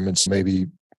requirements? Maybe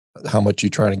how much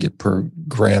you're trying to get per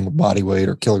gram of body weight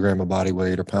or kilogram of body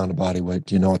weight or pound of body weight?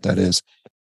 Do you know what that is?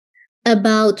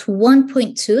 About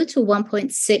 1.2 to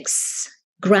 1.6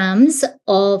 grams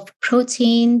of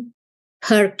protein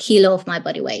per kilo of my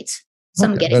body weight. So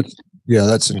okay, I'm getting...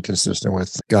 That's inconsistent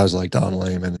with guys like Don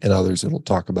Layman and others that'll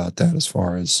talk about that as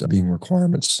far as being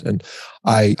requirements. And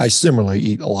I similarly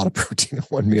eat a lot of protein in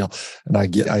one meal, and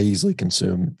I easily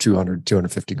consume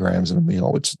 250 grams in a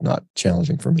meal, which is not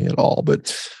challenging for me at all.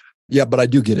 But I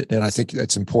do get it. And I think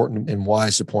that's important and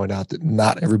wise to point out that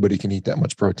not everybody can eat that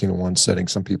much protein in one setting.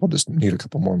 Some people just need a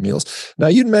couple more meals. Now,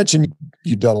 you'd mentioned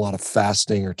you've done a lot of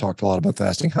fasting or talked a lot about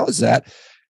fasting. How has that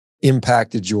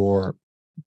impacted your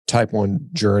type 1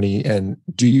 journey? And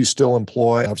do you still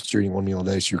employ, obviously you're eating one meal a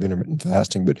day, so you're intermittent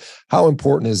fasting, but how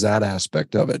important is that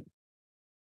aspect of it?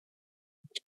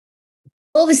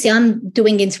 Obviously, I'm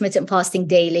doing intermittent fasting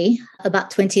daily,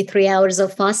 about 23 hours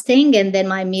of fasting, and then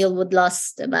my meal would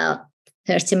last about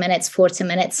 30 minutes, 40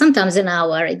 minutes, sometimes an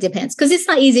hour. It depends, because it's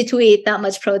not easy to eat that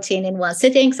much protein in one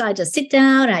sitting. So I just sit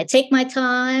down, I take my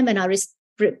time, and I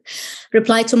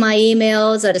reply to my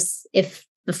emails. Or if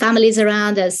the family's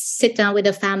around, I sit down with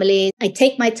the family. I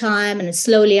take my time and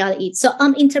slowly I'll eat. So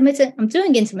I'm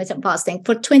doing intermittent fasting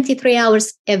for 23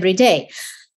 hours every day.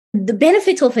 The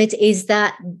benefit of it is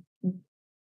that,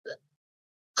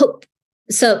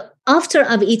 so after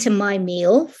I've eaten my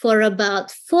meal for about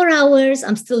 4 hours,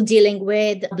 I'm still dealing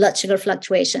with blood sugar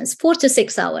fluctuations, 4 to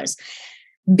 6 hours.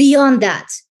 Beyond that,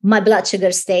 my blood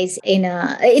sugar stays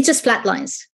it just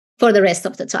flatlines for the rest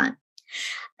of the time.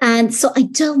 And so I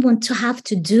don't want to have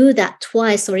to do that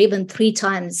twice or even 3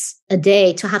 times a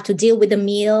day, to have to deal with a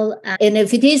meal. And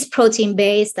if it is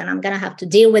protein-based, then I'm going to have to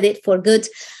deal with it for good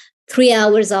 3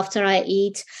 hours after I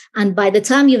eat. And by the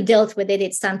time you've dealt with it,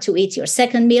 it's time to eat your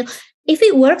second meal. If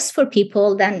it works for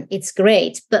people, then it's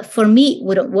great. But for me, it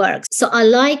wouldn't work. So I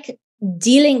like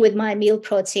dealing with my meal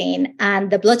protein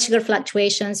and the blood sugar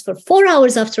fluctuations for 4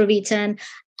 hours after I've eaten.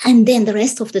 And then the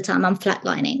rest of the time, I'm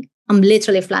flatlining. I'm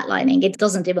literally flatlining. It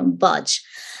doesn't even budge.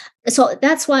 So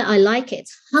that's why I like it.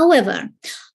 However,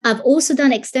 I've also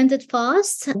done extended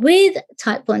fasts with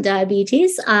type 1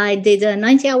 diabetes. I did a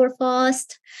 90-hour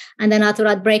fast, and then I thought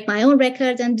I'd break my own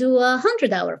record and do a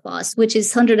 100-hour fast, which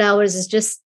is 100 hours is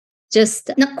just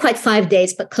not quite 5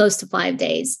 days, but close to 5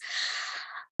 days.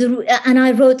 And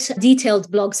I wrote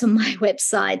detailed blogs on my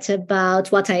website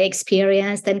about what I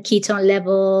experienced and ketone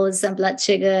levels and blood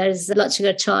sugar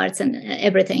charts and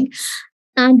everything.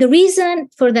 And the reason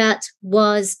for that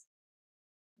was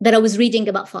that I was reading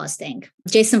about fasting.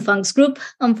 Jason Fung's group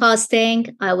on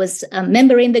fasting. I was a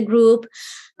member in the group.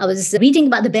 I was reading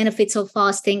about the benefits of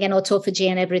fasting and autophagy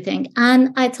and everything.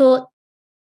 And I thought,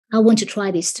 I want to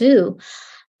try this too.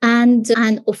 And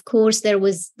of course, there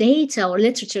was data or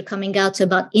literature coming out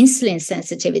about insulin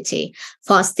sensitivity,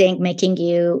 fasting making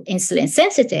you insulin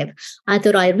sensitive. I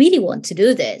thought, I really want to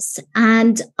do this.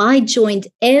 And I joined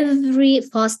every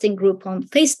fasting group on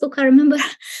Facebook. I remember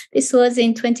this was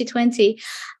in 2020.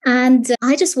 And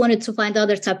I just wanted to find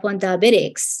other type 1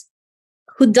 diabetics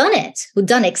who'd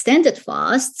done extended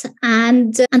fasts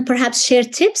and perhaps share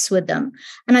tips with them.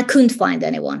 And I couldn't find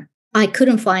anyone. I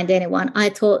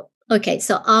thought, okay,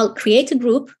 so I'll create a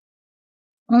group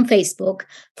on Facebook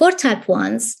for type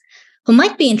 1s who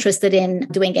might be interested in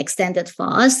doing extended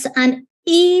fasts. And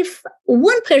if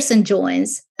one person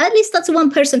joins, at least that's one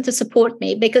person to support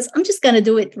me, because I'm just going to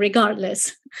do it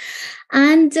regardless.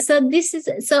 And so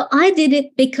I did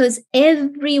it because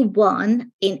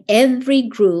everyone in every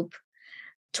group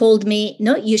told me,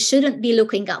 no, you shouldn't be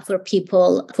looking out for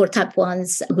people, for type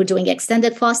 1s who are doing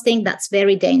extended fasting. That's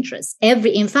very dangerous.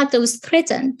 In fact, I was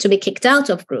threatened to be kicked out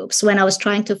of groups when I was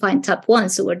trying to find type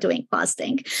 1s who were doing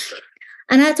fasting.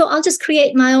 And I thought, I'll just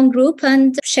create my own group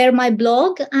and share my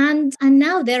blog. And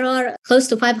now there are close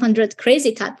to 500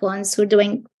 crazy type 1s who are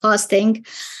doing fasting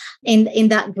in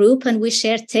that group. And we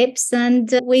share tips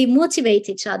and we motivate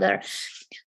each other.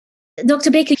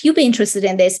 Dr. Baker, you'd be interested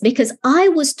in this because I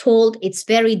was told it's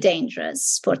very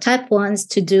dangerous for type 1s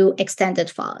to do extended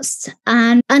fasts.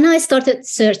 And I started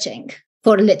searching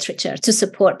for literature to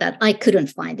support that. I couldn't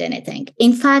find anything.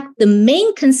 In fact, the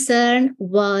main concern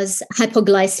was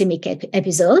hypoglycemic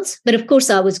episodes. But of course,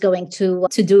 I was going to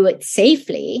do it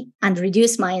safely and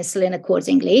reduce my insulin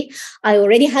accordingly. I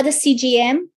already had a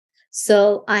CGM.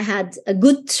 So I had a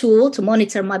good tool to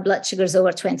monitor my blood sugars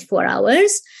over 24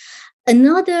 hours.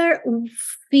 Another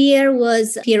fear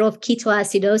was fear of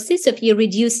ketoacidosis. If you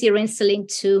reduce your insulin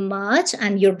too much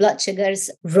and your blood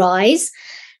sugars rise,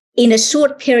 in a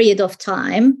short period of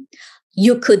time,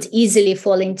 you could easily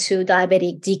fall into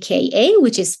diabetic DKA,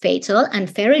 which is fatal, and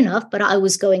fair enough, but I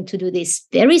was going to do this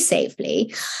very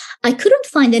safely. I couldn't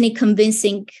find any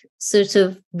convincing sort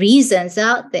of reasons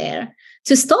out there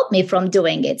to stop me from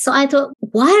doing it. So I thought,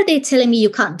 why are they telling me you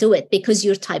can't do it? Because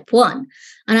you're type 1.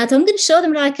 And I thought, I'm going to show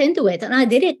them that I can do it. And I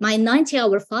did it. My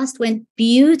 90-hour fast went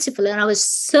beautifully, and I was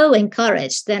so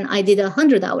encouraged. Then I did a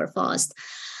 100-hour fast.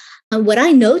 And what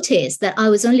I noticed that I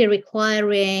was only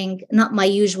requiring not my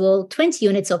usual 20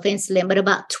 units of insulin, but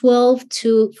about 12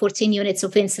 to 14 units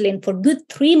of insulin for good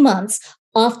 3 months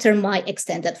after my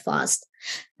extended fast.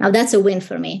 Now that's a win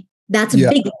for me. That's a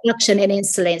big reduction in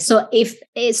insulin. So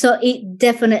it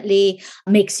definitely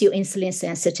makes you insulin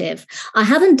sensitive. I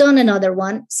haven't done another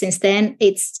one since then.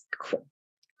 It's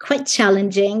quite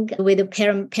challenging with the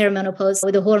perimenopause,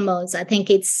 with the hormones. I think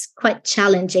it's quite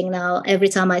challenging now. Every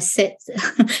time I set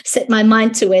my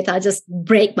mind to it, I just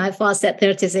break my fast at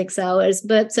 36 hours.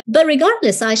 But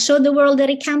regardless, I showed the world that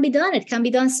it can be done. It can be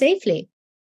done safely.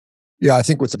 Yeah, I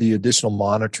think with the additional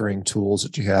monitoring tools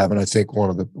that you have, and I think one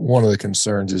of the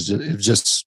concerns is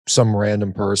just some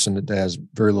random person that has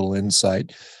very little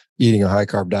insight eating a high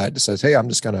carb diet that says, "Hey, I'm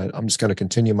just gonna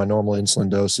continue my normal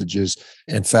insulin dosages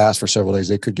and fast for several days,"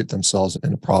 they could get themselves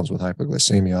into problems with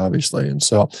hypoglycemia, obviously. And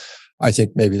so, I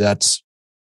think maybe that's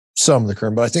some of the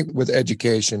current. But I think with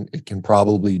education, it can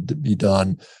probably be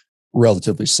done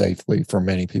relatively safely for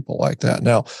many people like that.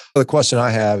 Now, the question I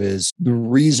have is the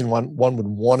reason one would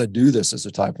want to do this as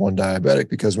a type 1 diabetic,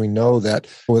 because we know that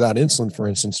without insulin, for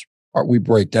instance, we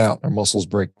break down, our muscles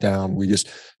break down. We just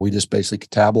basically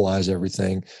catabolize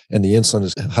everything. And the insulin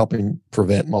is helping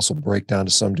prevent muscle breakdown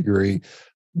to some degree.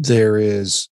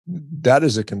 That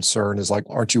is a concern, is like,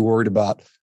 aren't you worried about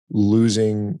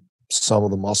losing some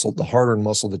of the muscle, the hard-earned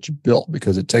muscle that you built,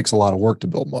 because it takes a lot of work to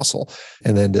build muscle,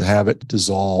 and then to have it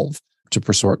dissolve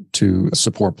to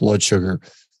support blood sugar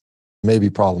may be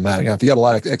problematic. Now, if you got a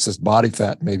lot of excess body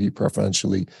fat, maybe you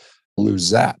preferentially lose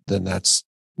that, then that's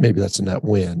a net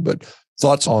win. But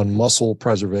thoughts on muscle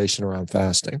preservation around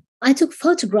fasting? I took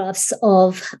photographs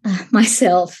of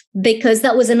myself because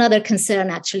that was another concern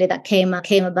actually that came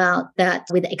about, that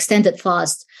with extended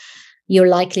fast, you're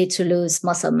likely to lose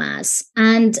muscle mass.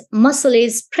 And muscle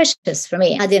is precious for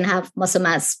me. I didn't have muscle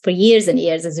mass for years and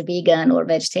years as a vegan or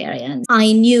vegetarian.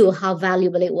 I knew how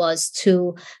valuable it was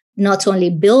to not only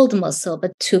build muscle,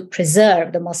 but to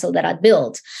preserve the muscle that I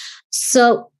built.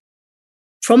 So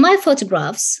from my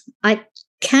photographs, I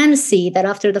can see that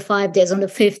after the 5 days, on the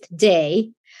 5th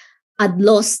day, I'd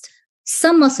lost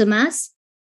some muscle mass.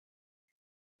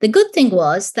 The good thing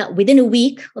was that within a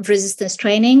week of resistance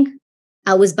training,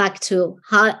 I was back to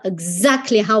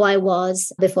exactly how I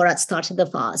was before I started the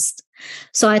fast.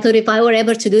 So I thought if I were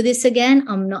ever to do this again,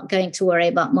 I'm not going to worry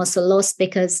about muscle loss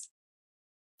because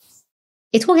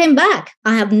it will come back.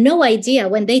 I have no idea.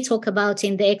 When they talk about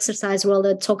in the exercise world,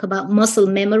 they talk about muscle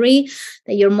memory,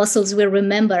 that your muscles will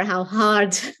remember how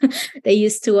hard they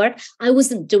used to work. I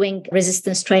wasn't doing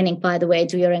resistance training, by the way,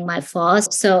 during my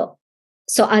fast.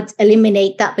 So I'd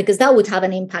eliminate that because that would have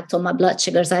an impact on my blood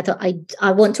sugars. I thought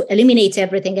I want to eliminate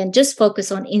everything and just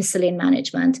focus on insulin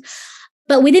management.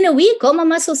 But within a week, all my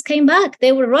muscles came back.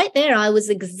 They were right there. I was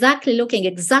looking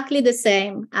exactly the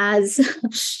same as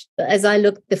I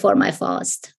looked before my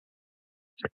fast.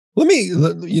 Let me,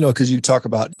 because you talk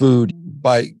about food,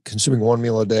 by consuming one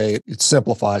meal a day, it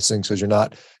simplifies things because you're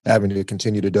not having to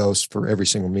continue to dose for every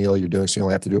single meal you're doing. So you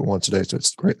only have to do it once a day. So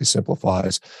it greatly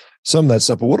simplifies some of that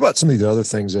stuff. But what about some of the other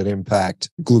things that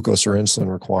impact glucose or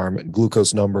insulin requirement,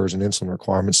 glucose numbers and insulin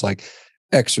requirements, like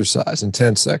exercise,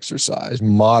 intense exercise,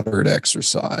 moderate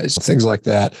exercise, things like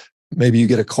that? Maybe you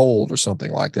get a cold or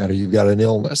something like that, or you've got an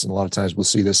illness. And a lot of times we'll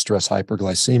see this stress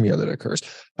hyperglycemia that occurs.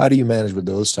 How do you manage with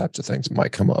those types of things that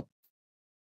might come up?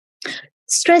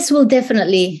 Stress will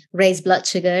definitely raise blood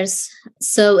sugars.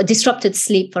 So disrupted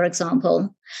sleep, for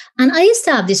example. And I used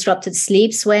to have disrupted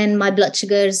sleeps when my blood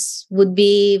sugars would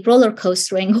be roller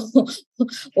coastering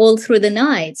all through the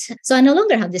night. So I no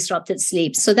longer have disrupted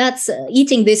sleep. So that's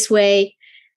eating this way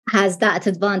has that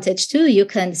advantage too. You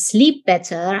can sleep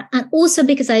better. And also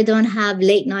because I don't have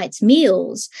late night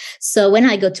meals. So when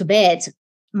I go to bed,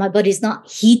 my body's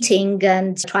not heating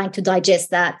and trying to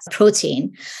digest that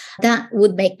protein. That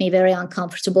would make me very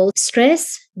uncomfortable.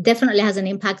 Stress definitely has an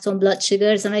impact on blood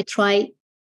sugars. And I try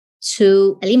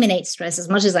to eliminate stress as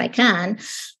much as I can,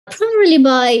 primarily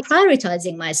by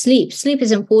prioritizing my sleep. Sleep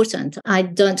is important. I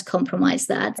don't compromise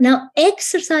that. Now,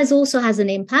 exercise also has an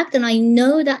impact. And I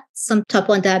know that some type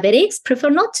 1 diabetics prefer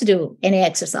not to do any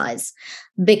exercise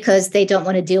because they don't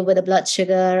want to deal with the blood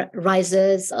sugar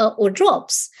rises or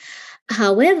drops.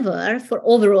 However, for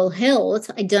overall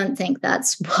health, I don't think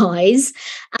that's wise.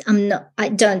 I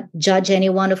don't judge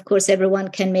anyone. Of course, everyone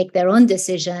can make their own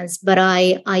decisions, but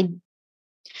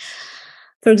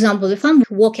for example, if I'm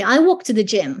walking, I walk to the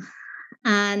gym.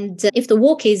 And if the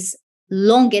walk is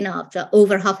long enough,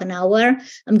 over half an hour,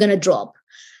 I'm going to drop.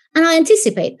 And I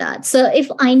anticipate that. So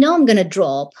if I know I'm going to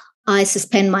drop, I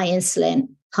suspend my insulin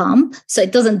pump. So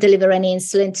it doesn't deliver any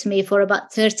insulin to me for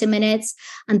about 30 minutes.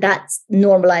 And that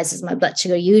normalizes my blood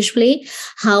sugar usually.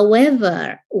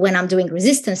 However, when I'm doing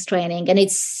resistance training, and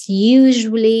it's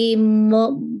usually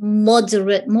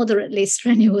moderately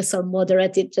strenuous or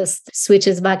moderate, it just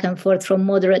switches back and forth from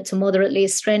moderate to moderately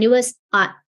strenuous, I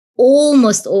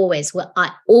always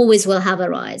will have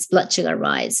a blood sugar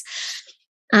rise.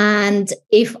 And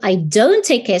if I don't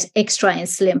take extra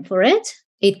insulin for it,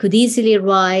 it could easily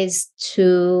rise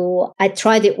to, I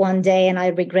tried it one day and I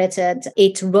regretted,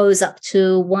 it rose up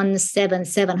to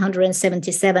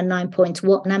 777,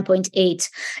 9.8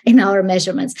 in our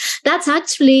measurements. That's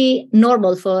actually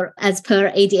normal as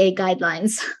per ADA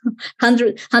guidelines.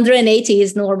 180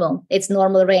 is normal. It's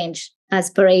normal range as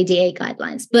per ADA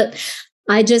guidelines. But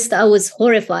I was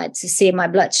horrified to see my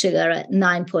blood sugar at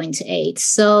 9.8.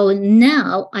 So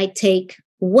now I take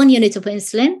 1 unit of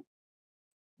insulin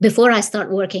before I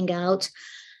start working out.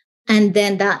 And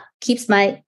then that keeps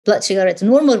my blood sugar at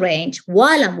normal range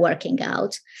while I'm working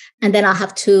out. And then I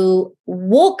have to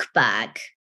walk back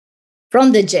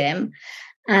from the gym.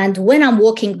 And when I'm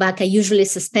walking back, I usually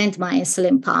suspend my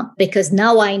insulin pump because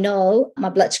now I know my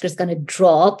blood sugar is going to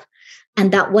drop.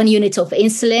 And that 1 unit of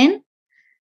insulin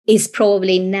is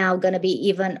probably now going to be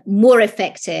even more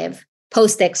effective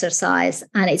post-exercise,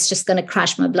 and it's just going to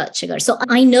crash my blood sugar. So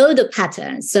I know the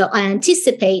pattern. So I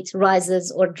anticipate rises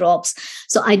or drops.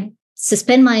 So I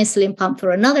suspend my insulin pump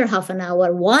for another half an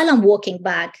hour while I'm walking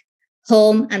back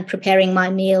home and preparing my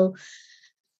meal.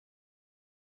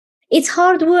 It's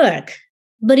hard work,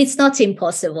 but it's not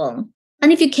impossible.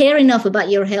 And if you care enough about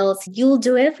your health, you'll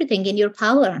do everything in your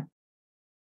power.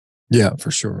 Yeah,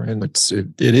 for sure. And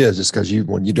it is just because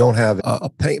when you don't have a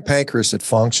pancreas that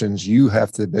functions, you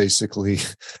have to basically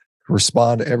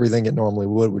respond to everything it normally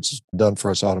would, which is done for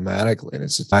us automatically.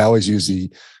 And I always use the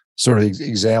sort of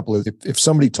example of if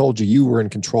somebody told you were in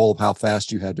control of how fast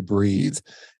you had to breathe,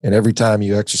 and every time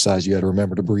you exercise, you had to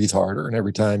remember to breathe harder. And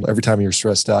every time you're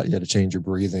stressed out, you had to change your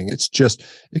breathing.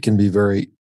 It can be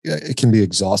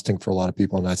exhausting for a lot of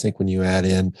people. And I think when you add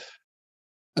in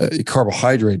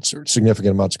carbohydrates or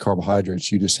significant amounts of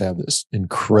carbohydrates, you just have this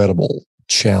incredible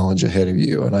challenge ahead of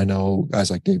you. And I know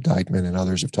guys like Dave Dykman and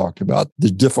others have talked about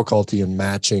the difficulty in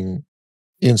matching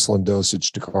insulin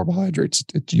dosage to carbohydrates.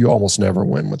 You almost never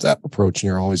win with that approach, and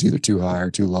you're always either too high or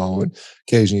too low. And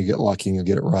occasionally you get lucky and you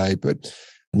get it right, but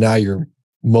now you're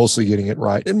mostly getting it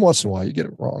right. And once in a while you get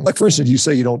it wrong. Like for instance, you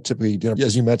say you don't typically eat dinner.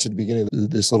 As you mentioned at the beginning of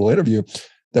this little interview,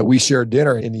 that we shared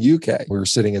dinner in the UK. We were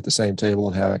sitting at the same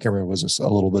table and I can't remember, it was a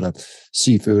little bit of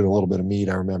seafood and a little bit of meat.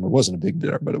 I remember it wasn't a big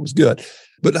dinner, but it was good.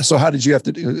 But so how did you have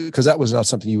to do, because that was not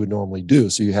something you would normally do.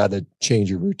 So you had to change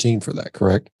your routine for that,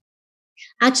 correct?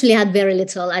 Actually, I had very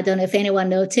little. I don't know if anyone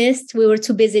noticed. We were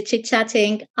too busy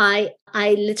chit-chatting. I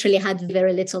literally had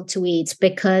very little to eat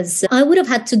because I would have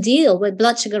had to deal with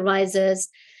blood sugar rises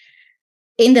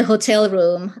in the hotel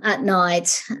room at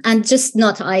night, and just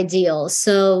not ideal.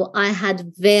 So I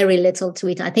had very little to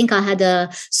eat. I think I had a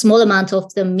small amount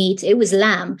of the meat. It was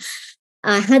lamb.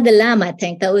 I had the lamb, I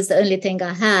think. That was the only thing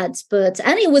I had.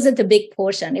 And it wasn't a big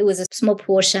portion. It was a small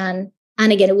portion.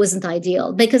 And again, it wasn't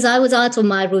ideal because I was out of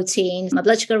my routine. My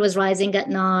blood sugar was rising at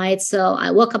night. So I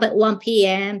woke up at 1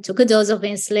 p.m., took a dose of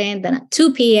insulin, then at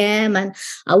 2 p.m., and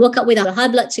I woke up with high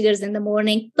blood sugars in the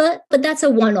morning. But that's a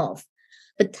one-off.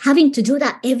 But having to do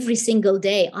that every single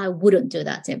day, I wouldn't do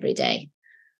that every day.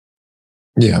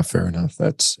 Yeah, fair enough.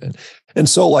 And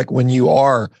so like when you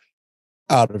are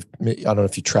I don't know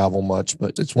if you travel much,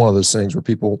 but it's one of those things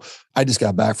where I just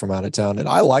got back from out of town and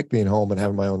I like being home and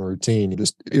having my own routine,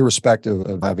 just irrespective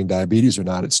of having diabetes or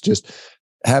not. It's just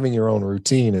having your own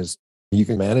routine is you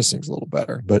can manage things a little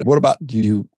better. But what about, do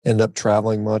you end up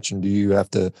traveling much, and do you have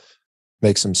to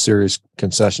make some serious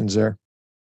concessions there?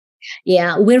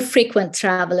 Yeah, we're frequent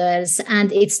travelers,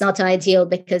 and it's not ideal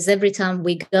because every time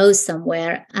we go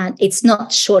somewhere, and it's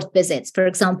not short visits. For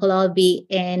example,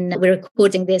 we're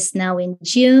recording this now in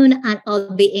June, and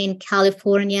I'll be in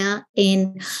California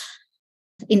in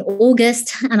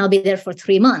August, and I'll be there for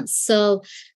 3 months. So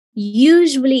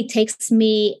usually it takes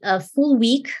me a full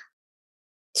week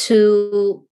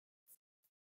to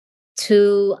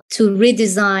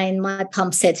redesign my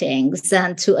pump settings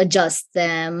and to adjust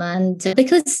them, and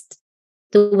because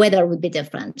the weather would be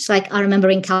different. Like I remember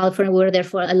in California, we were there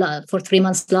for 3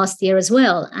 months last year as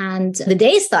well, and the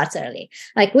day starts early.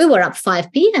 Like we were up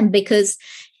 5 p.m. because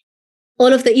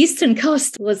all of the eastern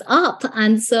coast was up,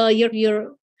 and so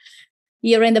you're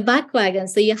in the back wagon,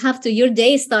 so your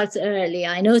day starts early.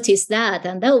 I noticed that,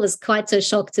 and that was quite a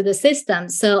shock to the system.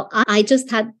 So I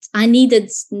needed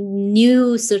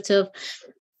new sort of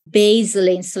basal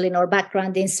insulin or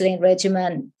background insulin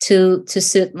regimen to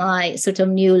suit my sort of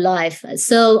new life.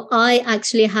 So I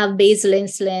actually have basal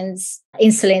insulin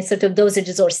sort of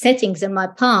dosages or settings in my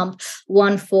pump,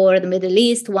 one for the Middle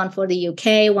East, one for the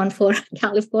UK, one for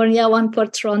California, one for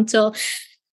Toronto.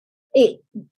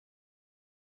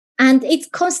 And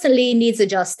it constantly needs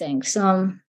adjusting.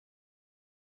 So,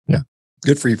 yeah,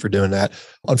 good for you for doing that.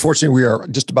 Unfortunately, we are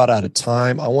just about out of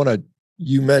time.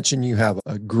 You mentioned you have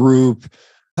a group.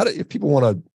 If people want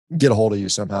to get a hold of you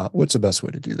somehow, what's the best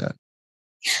way to do that?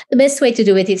 The best way to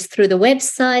do it is through the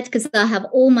website, because I have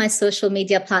all my social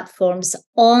media platforms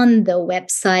on the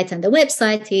website, and the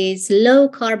website is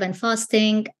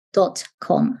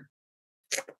low-carb-and-fasting.com.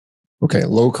 Okay,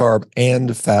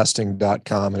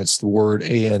 low-carb-and-fasting.com, and it's the word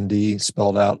AND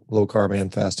spelled out,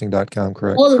 low-carb-and-fasting.com,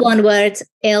 correct? All one word,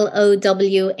 LOWAND.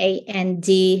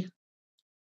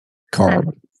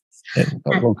 Carb. And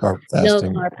low-carb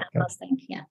fasting. Low-carb and fasting,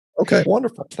 yeah. Okay,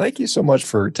 wonderful. Thank you so much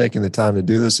for taking the time to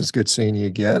do this. It's good seeing you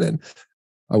again, and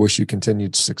I wish you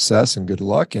continued success and good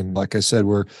luck. And like I said,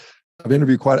 I've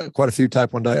interviewed quite a few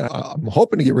type 1 diet. I'm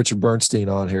hoping to get Richard Bernstein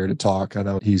on here to talk. I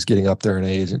know he's getting up there in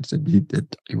age, and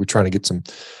we're trying to get some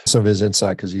of his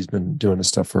insight because he's been doing this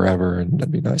stuff forever, and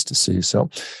that'd be nice to see. So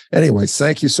anyway,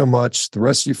 thank you so much. The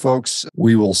rest of you folks,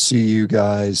 we will see you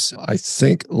guys. I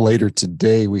think later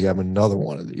today we have another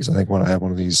one of these. I think I have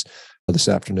one of these this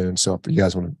afternoon. So if you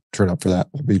guys want to turn up for that,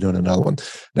 we'll be doing another one.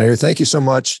 Nayiri, thank you so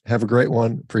much. Have a great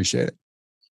one. Appreciate it.